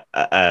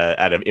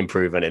an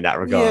improvement in that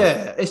regard.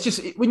 Yeah, it's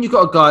just when you've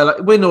got a guy like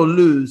win or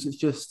lose, it's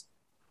just,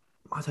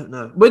 I don't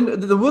know. When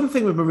the one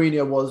thing with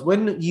Mourinho was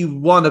when you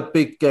won a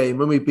big game,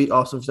 when we beat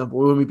Arsenal, for example,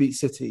 or when we beat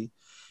City,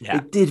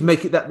 it did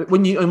make it that.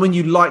 When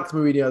you liked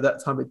Mourinho at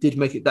that time, it did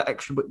make it that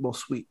extra bit more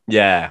sweet.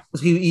 Yeah,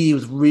 because he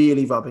was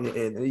really rubbing it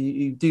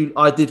in.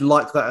 I did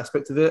like that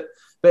aspect of it,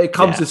 but it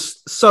comes with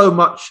so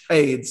much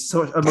AIDS,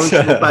 so much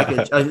emotional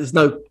baggage.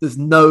 There's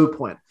no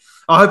point.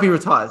 I hope he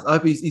retires. I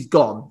hope he's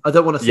gone. I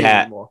don't want to see him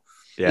anymore.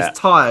 Yeah. He's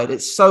tired.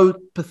 It's so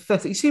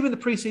pathetic. You see him in the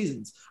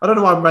pre-seasons. I don't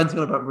know why I'm ranting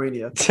on about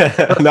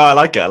Mourinho. No, I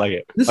like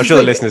it. I'm sure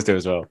the listeners do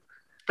as well.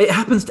 It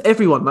happens to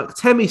everyone. Like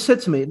Temi said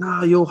to me,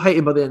 "No, you'll hate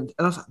him by the end."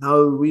 And I was like,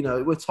 "No, we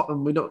know we're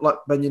Tottenham. We're not like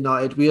Man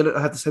United. We don't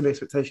have the same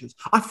expectations."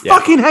 I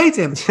fucking hate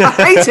him. I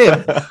hate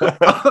him.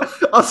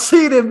 I've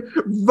seen him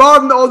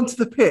run onto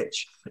the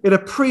pitch in a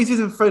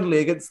pre-season friendly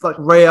against like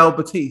Real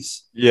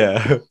Betis.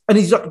 Yeah, and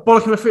he's like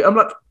bollocking my feet. I'm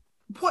like,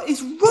 "What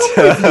is wrong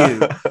with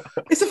you?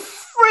 It's a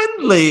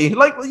friendly.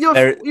 Like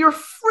you're a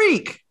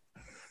freak."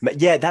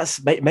 Yeah,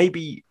 that's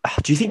maybe.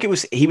 Do you think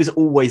he was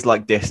always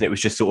like this, and it was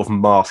just sort of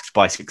masked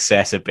by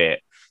success a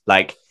bit?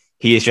 Like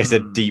he is just a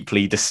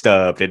deeply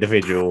disturbed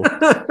individual.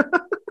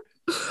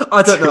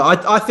 I don't know.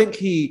 I think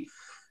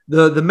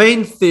the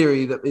main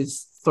theory that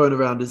is thrown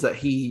around is that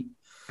he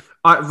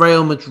at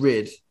Real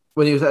Madrid,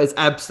 when he was at his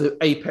absolute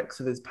apex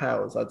of his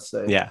powers, I'd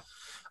say. Yeah.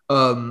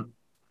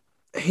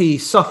 He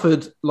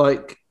suffered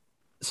like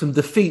some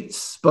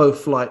defeats,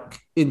 both like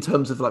in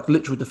terms of like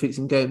literal defeats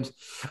in games,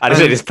 and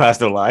in his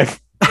personal life.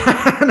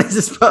 And it's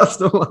his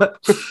personal life.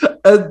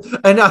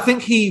 And I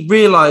think he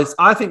realised,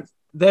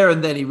 there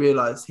and then he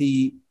realised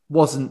he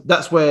wasn't,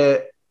 that's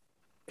where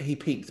he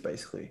peaked,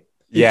 basically.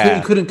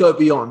 He couldn't go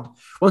beyond.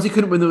 Once he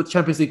couldn't win the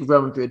Champions League with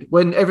Real Madrid,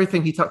 when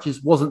everything he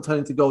touches wasn't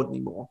turning to gold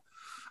anymore,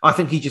 I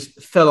think he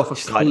just fell off a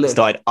cliff.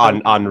 Started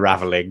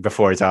unravelling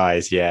before his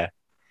eyes, yeah.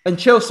 And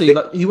Chelsea,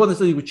 like he won this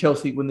league with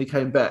Chelsea when they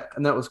came back,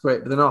 and that was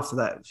great. But then after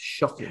that, it was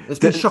shocking. It's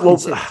been shocking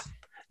since.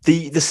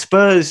 The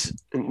Spurs,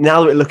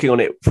 now that we're looking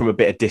on it from a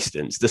bit of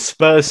distance, the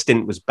Spurs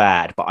stint was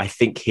bad, but I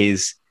think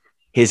his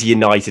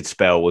United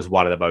spell was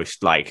one of the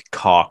most like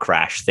car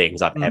crash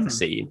things I've ever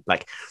seen.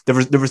 Like the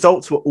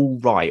results were all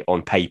right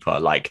on paper.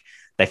 Like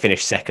They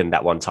finished second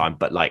that one time,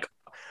 but like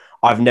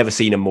I've never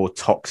seen a more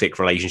toxic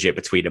relationship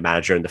between a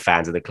manager and the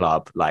fans of the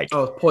club. Like,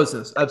 oh,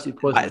 poisonous, absolutely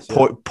poisonous.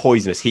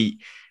 Poisonous. He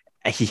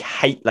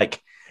hate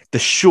like the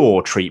Shaw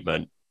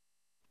treatment.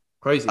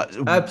 Crazy,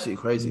 absolutely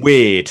crazy,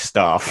 weird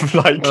stuff.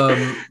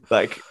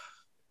 like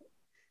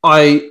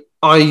I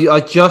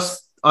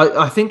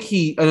think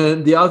he,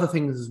 and the other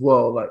things as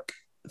well, like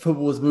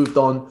football has moved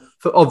on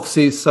for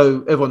obviously,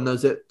 so everyone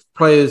knows it.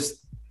 Players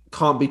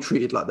can't be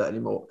treated like that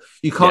anymore.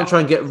 You can't try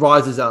and get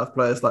rises out of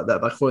players like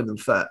that by calling them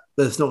fat.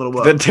 That's not going to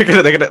work.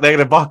 They're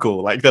gonna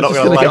buckle. Like they're not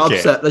going to like get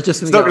upset. it. They're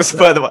just it's not going to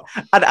spur them on.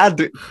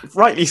 And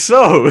rightly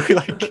so.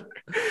 Like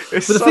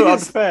it's so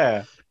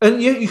unfair.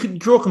 And you could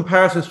draw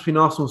comparisons between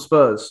Arsenal and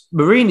Spurs.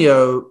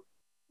 Mourinho,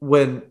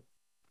 when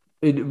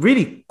in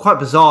really quite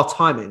bizarre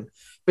timing,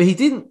 but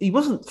he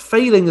wasn't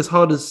failing as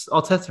hard as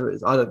Arteta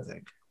is, I don't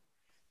think.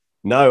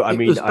 No, I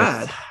mean, it was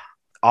bad.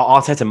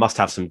 Arteta must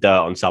have some dirt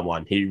on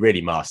someone. He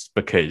really must,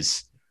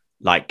 because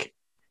like,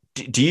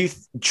 do you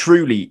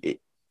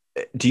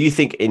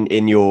think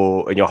in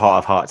your heart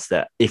of hearts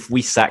that if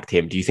we sacked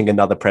him, do you think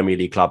another Premier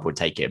League club would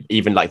take him?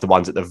 Even like the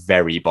ones at the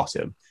very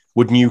bottom.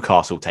 Would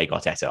Newcastle take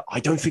Arteta? I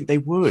don't think they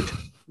would.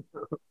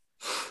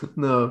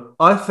 No,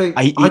 I think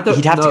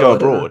he'd have to go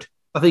abroad.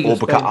 I think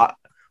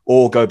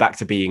or go back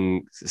to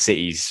being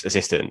City's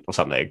assistant or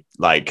something,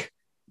 like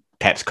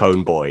Pep's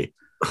cone boy.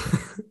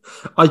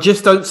 I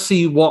just don't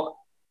see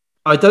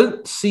I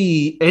don't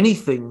see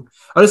anything.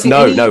 I don't see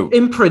any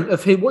imprint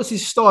of him. What's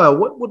his style?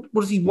 What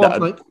does he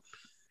want?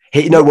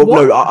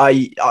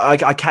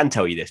 I can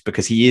tell you this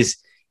because he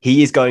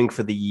is going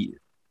for the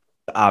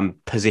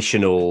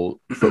positional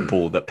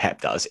football that Pep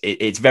does.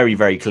 It's very,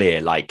 very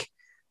clear, like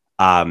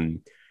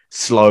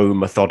slow,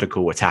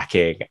 methodical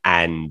attacking,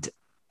 but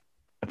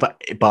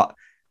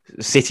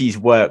City's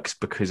works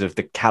because of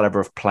the caliber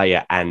of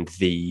player and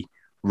the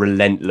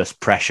relentless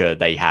pressure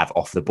they have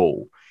off the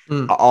ball.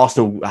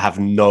 Arsenal have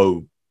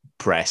no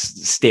press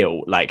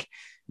still. Like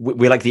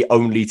we're like the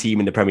only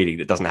team in the Premier League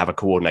that doesn't have a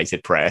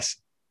coordinated press.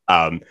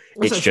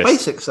 It's just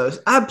basics, though. It's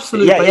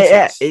absolute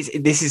basics. Yeah.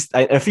 This is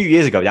a few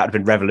years ago that would have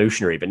been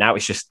revolutionary, but now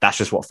that's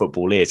just what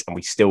football is, and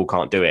we still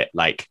can't do it.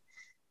 Like,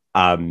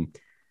 there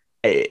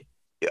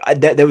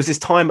was this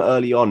time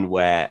early on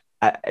where,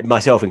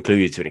 myself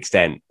included to an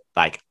extent,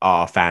 like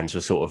our fans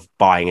were sort of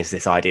buying us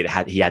this idea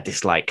that he had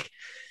this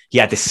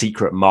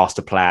secret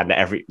master plan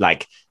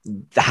that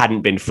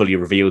hadn't been fully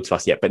revealed to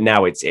us yet, but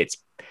now it's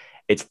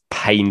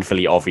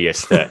painfully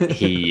obvious that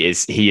he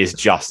is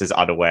just as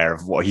unaware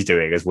of what he's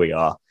doing as we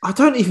are. I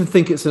don't even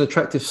think it's an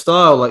attractive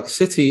style like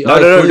City.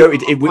 No. We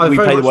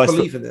play the worst.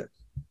 Believe in it.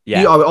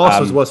 Yeah,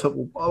 Arsenal's the worst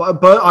football.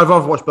 But I'd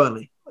rather watch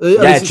Burnley.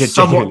 It's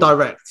somewhat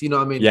direct. You know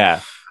what I mean?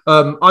 Yeah.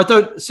 I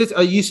don't. City,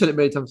 you said it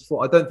many times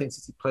before. I don't think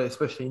City play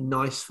especially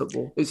nice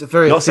football. It's a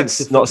very not since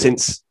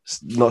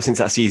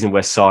that season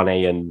where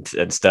Sane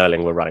and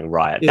Sterling were running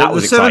riot. Yeah, that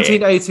was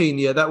 17-18.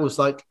 Yeah, that was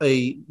like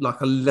a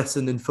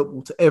lesson in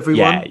football to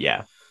everyone.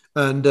 Yeah.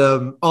 And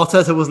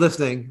Arteta was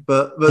listening,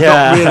 but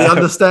not really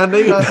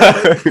understanding.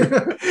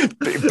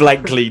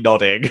 Blankly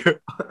nodding.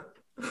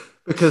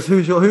 Because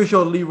who's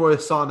your Leroy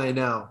Sane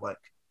now? Like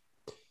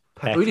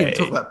Pepe. We didn't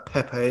talk about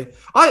Pepe.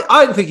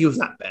 I didn't think he was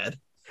that bad.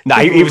 No,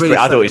 he was.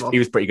 I thought he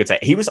was pretty good.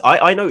 He was.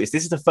 I noticed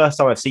this is the first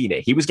time I've seen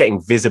it. He was getting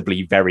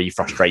visibly very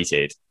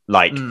frustrated.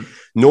 Like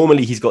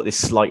normally he's got this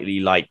slightly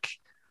like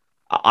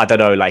I don't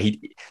know, like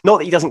he not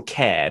that he doesn't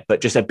care, but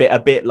just a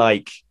bit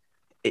like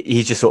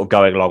he's just sort of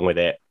going along with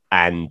it,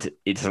 and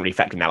it doesn't really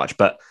affect him that much.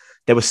 But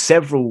there were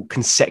several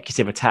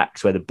consecutive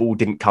attacks where the ball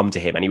didn't come to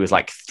him, and he was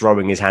like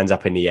throwing his hands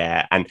up in the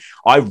air, and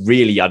I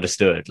really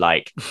understood.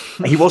 Like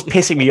he was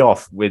pissing me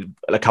off with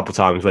a couple of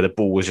times where the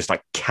ball was just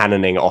like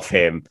cannoning off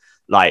him.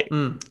 Like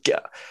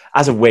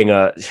as a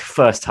winger,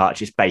 first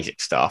touch is basic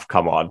stuff.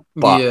 Come on,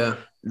 but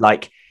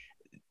like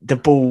the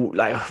ball,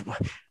 like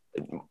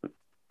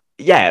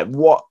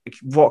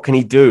what can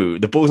he do?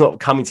 The ball's not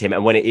coming to him,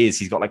 and when it is,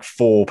 he's got like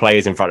 4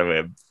 players in front of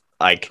him.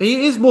 Like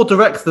he is more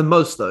direct than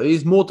most, though.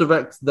 He's more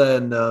direct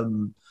than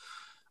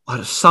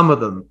some of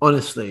them.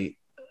 Honestly,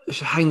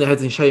 hang their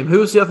heads in shame. Who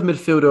was the other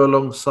midfielder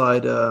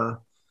alongside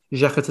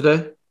Xhaka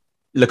today?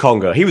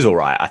 Lokonga. He was all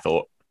right, I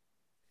thought.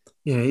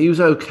 Yeah, he was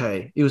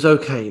okay.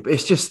 But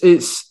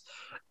it's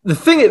the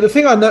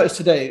thing I noticed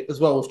today as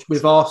well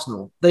with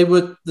Arsenal. They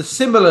were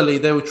trying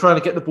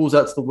to get the balls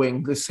out to the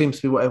wing. This seems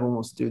to be what everyone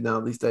wants to do now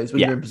these days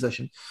when you're in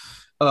possession,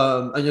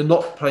 and you're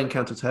not playing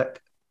counter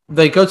attack.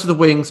 They go to the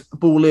wings,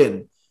 ball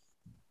in.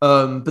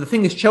 But the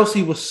thing is,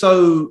 Chelsea were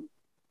so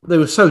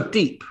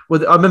deep.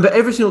 I remember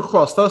every single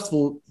cross. First of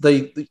all,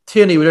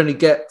 Tierney would only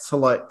get to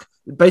like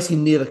basically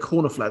near the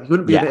corner flag. He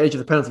wouldn't be at the edge of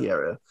the penalty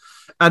area.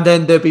 And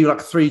then there'd be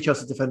like 3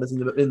 Chelsea defenders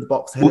in the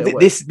box.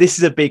 This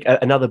is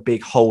another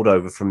big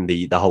holdover from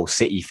the whole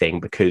City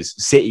thing, because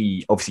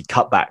City obviously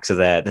cutbacks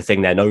are the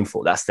thing they're known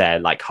for. That's their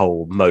like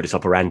whole modus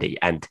operandi,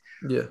 and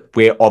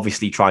we're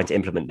obviously trying to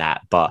implement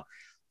that. But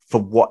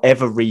for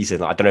whatever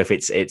reason, I don't know if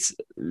it's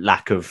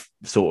lack of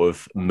sort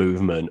of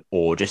movement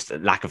or just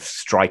lack of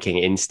striking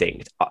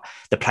instinct.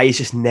 The players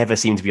just never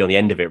seem to be on the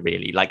end of it,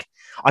 really. Like,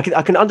 I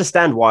can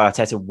understand why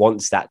Arteta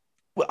wants that.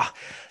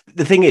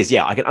 The thing is,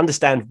 I can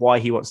understand why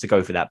he wants to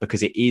go for that,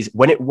 because it is,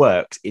 when it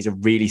works, is a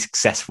really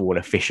successful and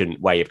efficient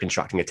way of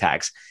constructing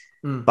attacks.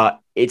 But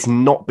it's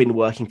not been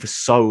working for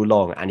so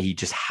long, and he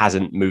just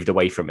hasn't moved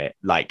away from it.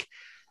 Like,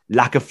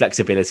 lack of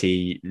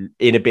flexibility,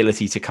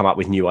 inability to come up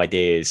with new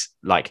ideas.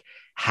 Like,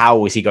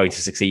 how is he going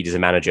to succeed as a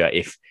manager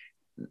if,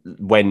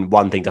 when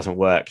one thing doesn't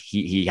work,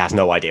 he has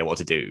no idea what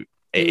to do?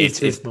 It's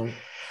dismal.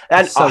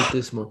 And it's so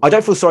dismal. I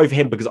don't feel sorry for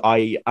him, because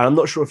I'm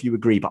not sure if you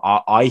agree, but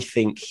I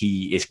think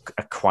he is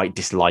a quite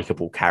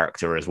dislikable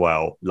character as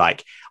well.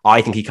 Like,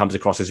 I think he comes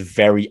across as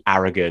very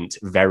arrogant,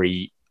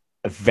 very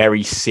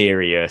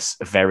serious,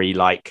 very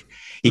like,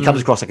 he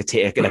comes across like a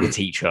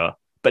teacher,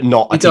 but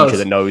not a teacher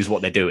that knows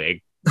what they're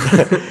doing.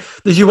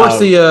 Did you watch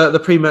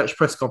the pre-match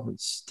press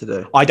conference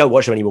today? I don't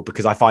watch him anymore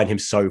because I find him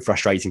so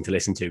frustrating to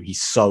listen to.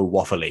 He's so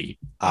waffly.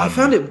 I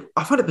found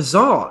it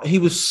bizarre. He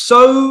was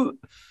so.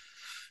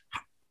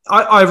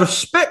 I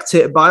respect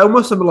it, but I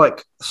almost am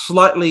like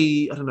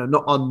slightly, I don't know,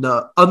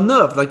 not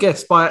unnerved, I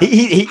guess, by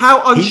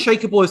how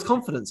unshakable his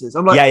confidence is.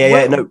 I'm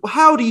like, no.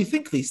 How do you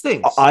think these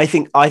things? I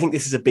think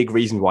this is a big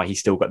reason why he's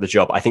still got the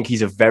job. I think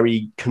he's a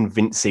very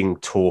convincing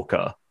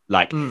talker.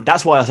 Like,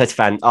 that's why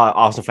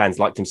Arsenal fans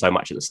liked him so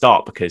much at the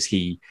start, because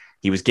he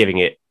was giving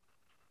it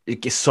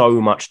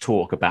so much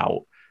talk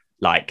about,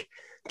 like,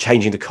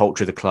 changing the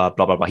culture of the club,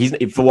 blah, blah, blah.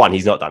 For one,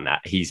 he's not done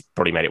that. He's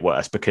probably made it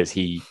worse because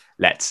he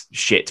lets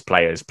shit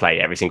players play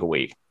every single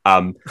week.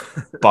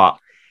 But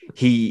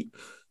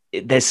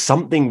there's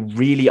something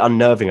really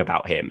unnerving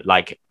about him.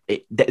 Like,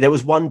 there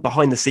was one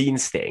behind the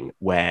scenes thing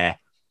where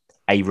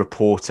a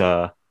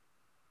reporter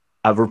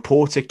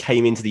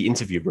came into the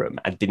interview room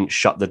and didn't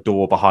shut the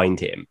door behind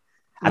him.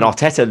 And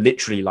Arteta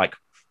literally like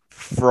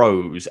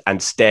froze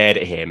and stared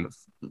at him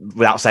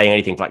without saying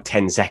anything for like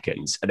 10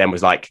 seconds. And then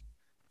was like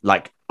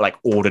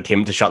ordered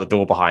him to shut the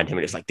door behind him.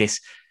 And it's like this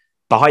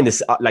behind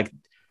this, like,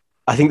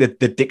 I think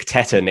that the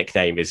Dictator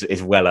nickname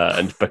is well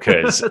earned,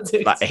 because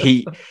like,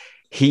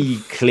 he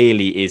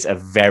clearly is a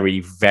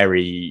very,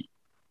 very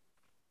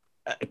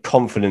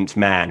confident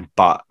man,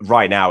 but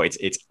right now it's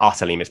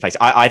utterly misplaced.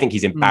 I think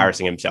he's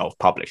embarrassing himself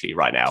publicly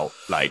right now.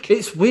 Like,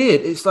 it's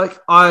weird. It's like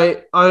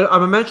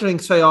I'm imagining,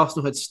 say,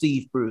 Arsenal had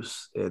Steve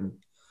Bruce in.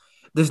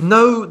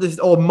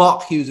 Or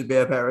Mark Hughes would be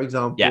a better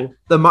example. Yeah.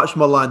 They're much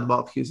more aligned than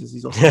Mark Hughes is.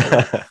 He's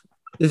also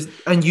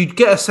and you'd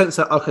get a sense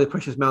that, okay, the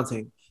pressure's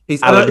mounting.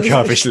 It's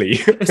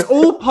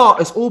all part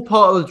of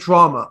the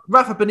drama.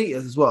 Rafa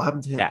Benitez as well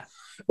happened to him. Yeah.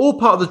 All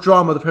part of the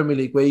drama of the Premier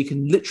League, where you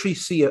can literally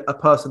see a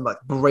person like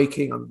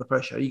breaking under the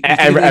pressure.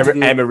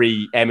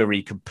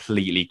 Emery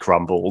completely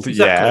crumbled.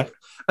 Exactly. Yeah,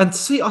 and to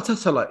see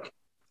Arteta, like,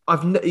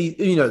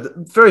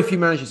 very few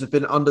managers have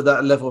been under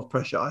that level of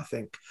pressure. I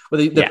think,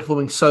 where they're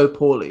performing so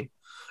poorly,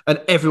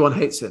 and everyone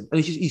hates him, and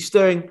he's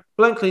staring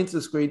blankly into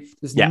the screen.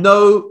 There's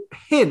no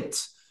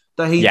hint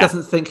that he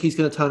doesn't think he's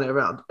going to turn it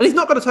around, and he's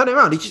not going to turn it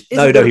around. He just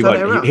isn't going to turn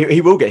it around.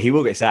 He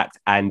will get sacked,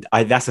 and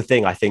that's the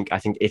thing. I think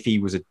if he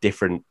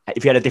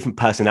had a different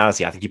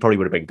personality, I think he probably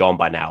would have been gone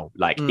by now.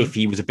 Like, if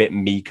he was a bit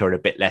meeker and a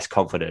bit less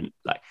confident.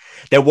 Like,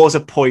 there was a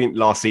point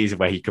last season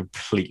where he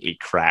completely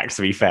cracked.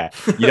 To be fair,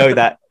 you know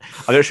that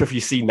I'm not sure if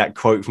you've seen that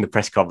quote from the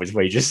press conference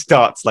where he just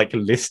starts like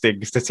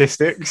listing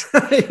statistics,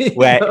 but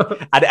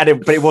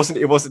it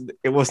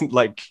wasn't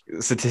like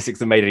statistics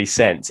that made any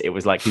sense. It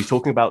was like he was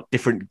talking about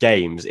different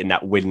games in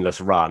that winless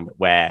run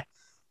where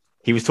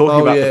he was talking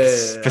about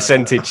the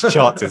percentage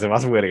chances of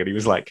us winning, and he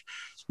was like,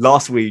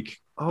 last week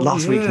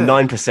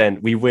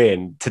 9% we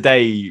win,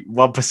 today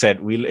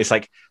 1% it's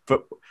like,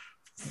 but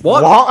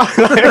what?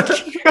 Like,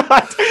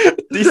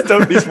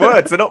 these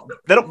words, they're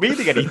not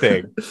meaning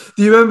anything.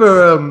 Do you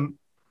remember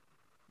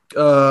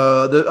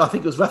I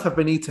think it was Rafa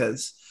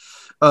Benitez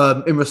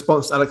in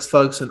response to Alex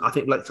Ferguson, I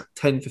think like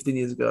 10-15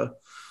 years ago.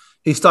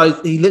 He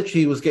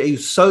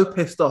was so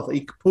pissed off that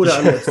he pulled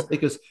out a list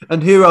because,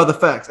 and here are the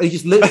facts. And he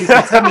just literally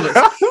for 10 minutes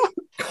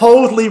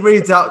coldly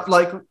reads out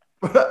like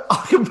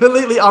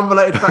completely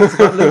unrelated facts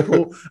about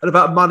Liverpool and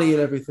about money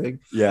and everything.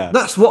 Yeah.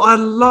 That's what I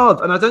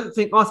love. And I don't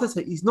think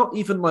Arteta, he's not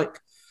even like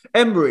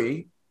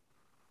Emery.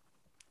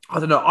 I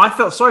don't know. I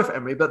felt sorry for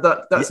Emery, but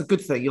that's a good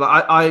thing.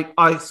 Like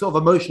I sort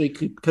of emotionally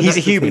connect. He's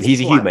a human.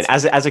 He's a human.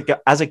 As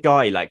a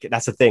guy, like,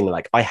 that's the thing.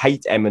 Like, I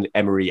hate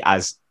Emery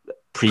as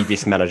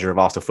previous manager of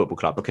Arsenal Football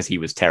Club because he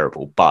was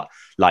terrible. But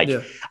like,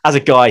 as a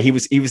guy, he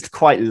was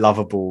quite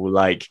lovable.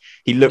 Like,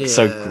 he looked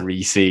so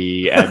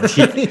greasy, and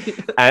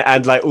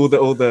and like all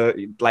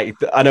the like,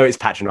 I know it's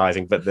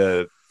patronizing, but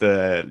the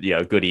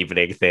good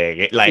evening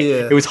thing,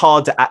 it was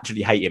hard to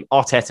actually hate him.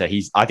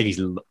 Arteta, I think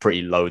he's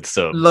pretty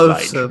loathsome.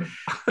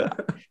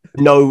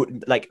 No,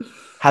 like,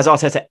 has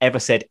Arteta ever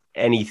said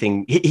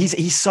anything?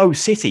 He's so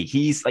City.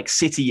 He's like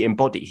City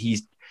embodied.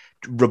 He's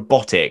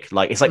robotic.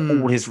 Like, it's like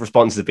all his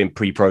responses have been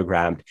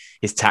pre-programmed.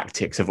 His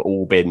tactics have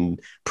all been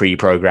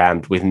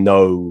pre-programmed with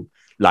no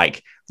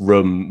like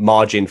room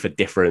margin for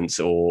difference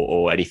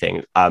or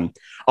anything.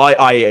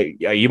 I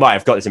you might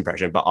have got this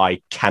impression, but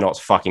I cannot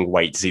fucking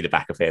wait to see the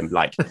back of him.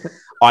 Like,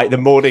 the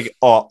morning,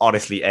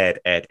 honestly, Ed,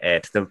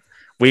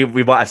 we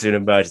might have to do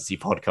an emergency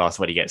podcast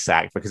when he gets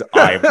sacked, because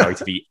I am going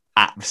to be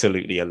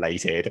absolutely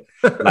elated.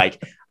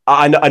 Like,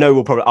 I know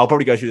I'll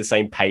probably go through the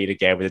same pain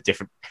again with a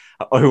different.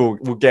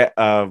 We'll get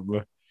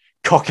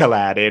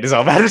Coquelin in as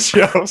our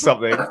manager or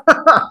something.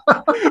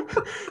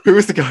 Who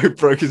was the guy who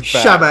broke his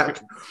back?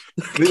 Shamak.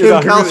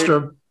 Kim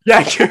Kallstrom.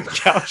 Yeah, Kim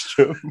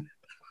Kallstrom.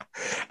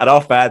 And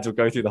our fans will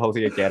go through the whole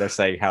thing again of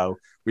saying how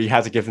we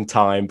had to give them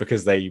time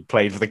because they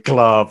played for the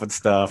club and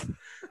stuff.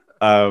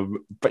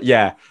 But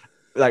yeah,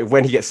 like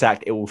when he gets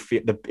sacked, it'll be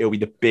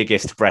the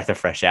biggest breath of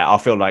fresh air. I'll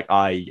feel like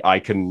I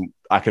can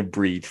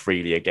breathe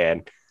freely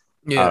again.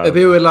 Yeah, it'd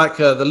be like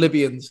the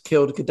Libyans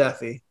killed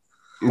Gaddafi.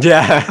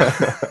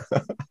 Yeah.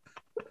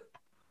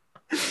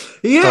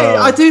 Yeah,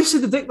 I do see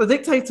the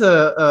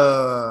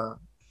dictator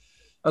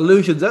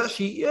illusions.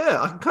 Actually, yeah,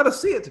 I can kind of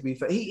see it, to be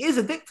fair. He is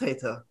a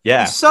dictator.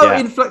 Yeah. He's so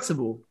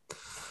inflexible.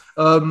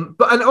 And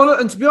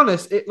to be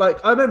honest,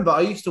 I remember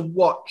I used to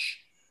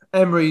watch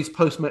Emery's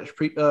post-match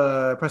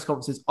press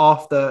conferences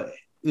after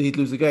he'd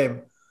lose a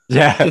game.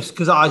 Yeah. Just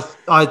because I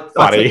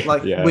take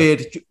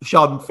weird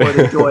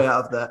Schadenfreude joy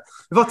out of that.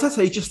 If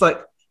Arteta, he's just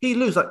like, he'd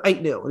lose like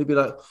 8-0 and he'd be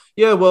like,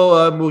 yeah,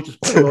 well, we'll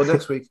just play more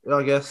next week,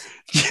 I guess.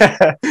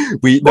 Yeah.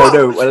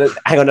 Well,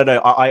 hang on, no.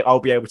 I'll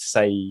be able to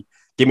say,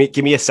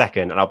 give me a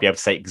second and I'll be able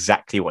to say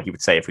exactly what he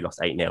would say if we lost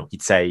 8-0.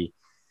 He'd say,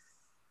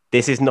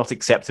 this is not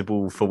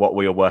acceptable for what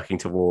we are working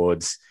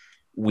towards.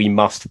 We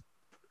must,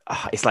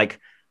 it's like,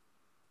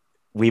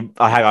 hang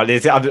on, the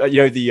Zach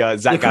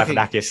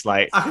Galifianakis,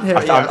 like,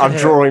 I'm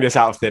drawing this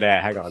out of thin air,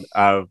 hang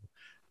on.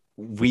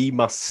 We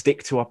must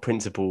stick to our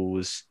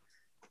principles,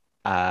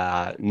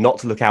 not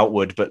to look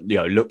outward, but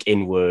look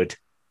inward,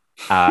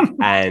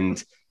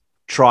 and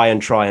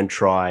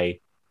try.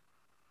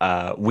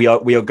 We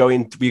are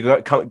going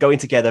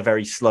together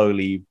very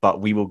slowly,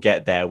 but we will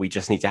get there. We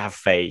just need to have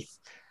faith.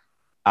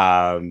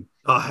 I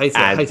hate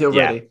it already.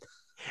 Yeah,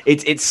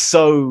 it's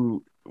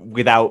so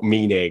without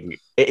meaning.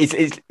 That's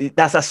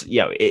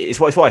it's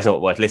why it's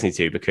not worth listening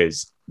to,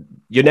 because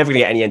you're never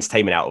going to get any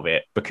entertainment out of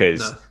it,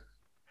 because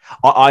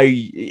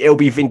it'll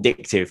be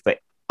vindictive, but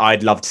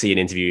I'd love to see an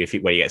interview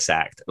when he gets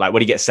sacked. Like,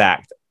 when he gets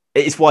sacked,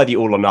 it's why the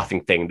all or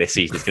nothing thing this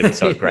season is going to be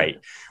so great.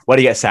 When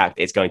he gets sacked,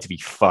 it's going to be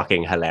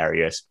fucking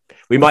hilarious.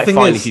 We might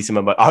finally see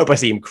some. I hope I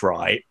see him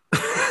cry.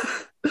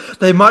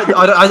 They might.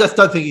 I just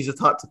don't think he's the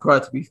type to cry,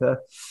 to be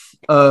fair.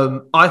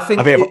 I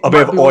think a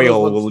bit of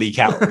oil will leak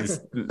out.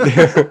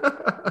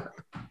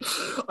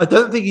 I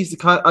don't think he's the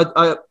kind.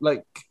 I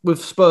like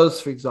with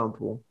Spurs, for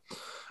example,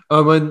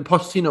 when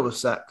Pochettino was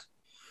sacked.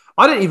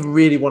 I didn't even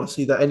really want to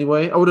see that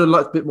anyway. I would have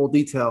liked a bit more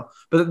detail,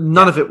 but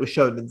none of it was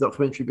shown in the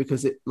documentary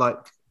because it, like,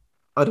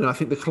 I don't know. I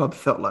think the club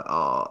felt like,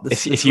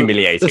 it's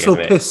humiliating. This will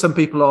piss some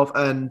people off,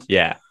 and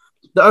yeah.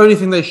 The only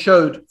thing they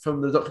showed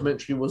from the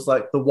documentary was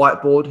like the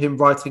whiteboard, him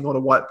writing on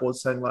a whiteboard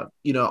saying like,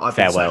 I've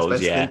been sacked,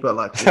 basically, but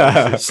like,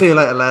 see you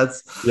later,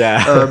 lads.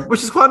 Yeah,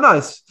 which is quite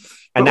nice.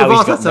 And but now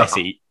he's got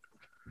Messi.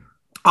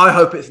 I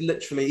hope it's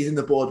literally he's in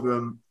the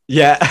boardroom.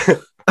 Yeah.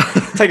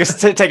 Take a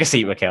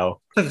seat,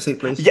 Mikel. Take a seat,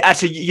 please. Yeah,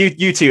 actually,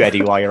 you too,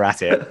 Eddie, while you're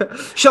at it.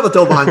 Shut the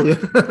door behind you.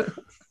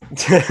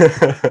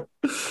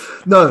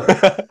 No.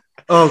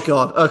 Oh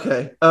God.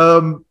 Okay.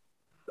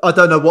 I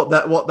don't know what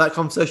that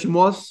conversation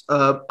was.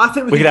 I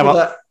think we can call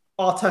that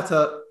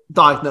Arteta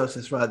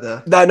diagnosis right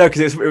there. No,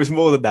 because it was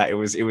more than that. It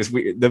was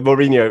the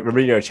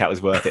Mourinho chat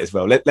was worth it as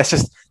well. Let's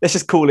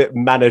just call it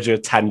manager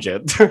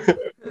tangent.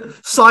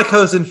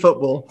 Psychos in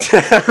football.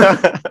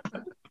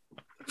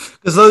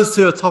 Because those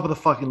two are top of the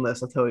fucking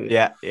list, I tell you.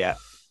 Yeah.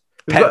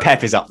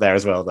 Pep is up there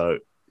as well, though.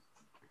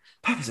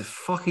 Pep is a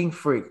fucking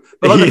freak.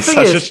 But He's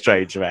such a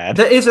strange man.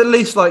 There is at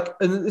least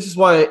and this is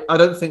why I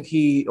don't think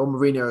he or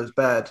Mourinho is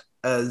bad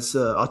as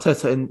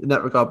Arteta in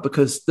that regard,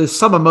 because there's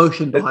some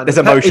emotion behind it.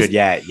 There's emotion,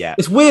 yeah.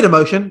 It's weird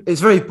emotion.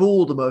 It's very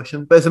bald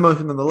emotion, but it's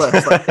emotion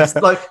nonetheless. It's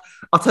like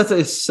Arteta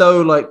is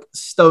so like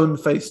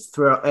stone-faced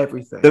throughout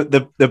everything.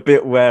 The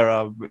bit where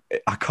I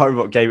can't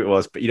remember what game it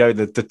was, but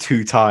the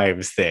 2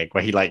 times thing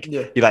where he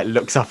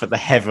looks up at the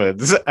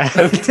heavens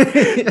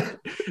and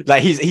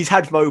like he's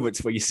had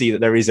moments where you see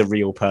that there is a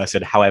real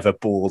person, however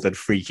bald and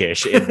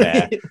freakish, in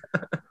there.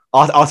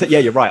 Arteta, yeah,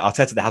 you're right.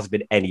 Arteta, there hasn't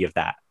been any of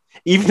that.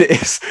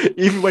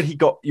 Even when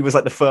he was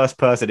like the first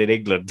person in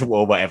England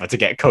or whatever to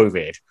get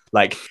COVID.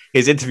 Like,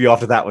 his interview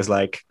after that was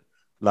like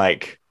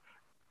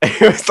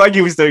it was like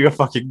he was doing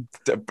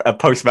a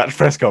post-match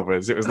press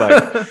conference. It was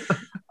like,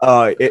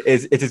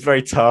 it is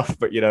very tough,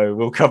 but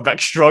we'll come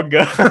back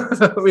stronger.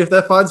 We have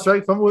to find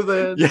strength from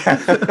within.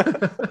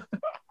 Yeah.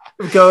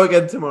 We'll go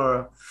again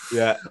tomorrow.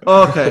 Yeah.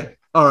 Okay.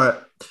 All right.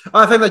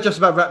 I think that just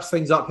about wraps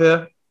things up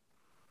here.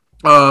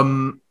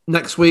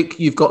 Next week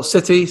you've got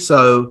City,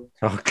 so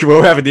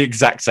we're having the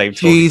exact same talk.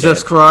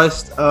 Jesus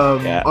Christ.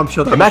 I'm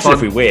sure that Imagine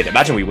we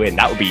win.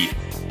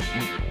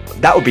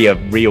 That would be a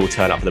real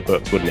turn up for the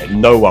books, wouldn't it?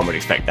 No one would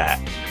expect that.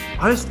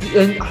 I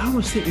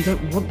almost think we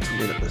don't want to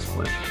win at this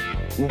point.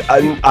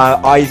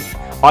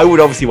 I would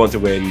obviously want to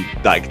win,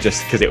 like,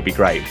 just because it would be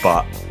great.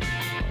 But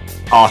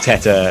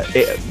Arteta,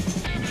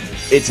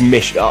 it's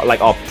mission, like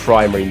our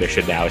primary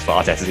mission now is for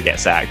Arteta to get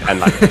sacked. And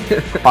like,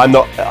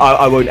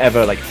 I won't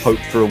ever like hope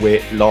for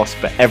a loss.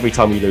 But every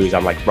time we lose,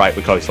 I'm like, right,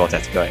 we're close to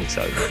Arteta going.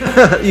 So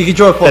you can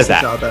draw a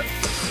positive out of that.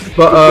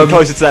 But we're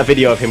closer to that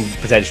video of him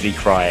potentially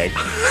crying.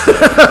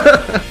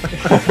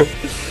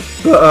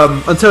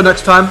 But until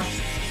next time,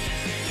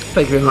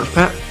 thank you very much,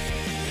 Pat.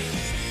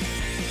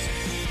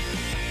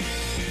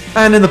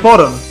 And in the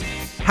bottom,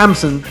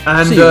 Hammerson.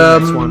 And See you in the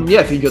next one.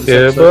 Yeah, if you enjoyed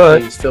this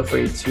episode, please feel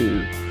free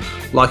to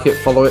like it,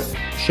 follow it,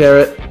 share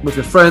it with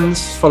your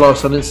friends, follow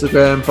us on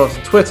Instagram, follow us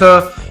on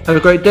Twitter. Have a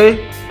great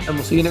day, and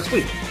we'll see you next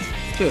week.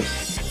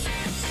 Cheers.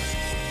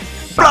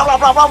 Blah, blah,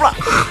 blah, blah,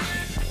 blah.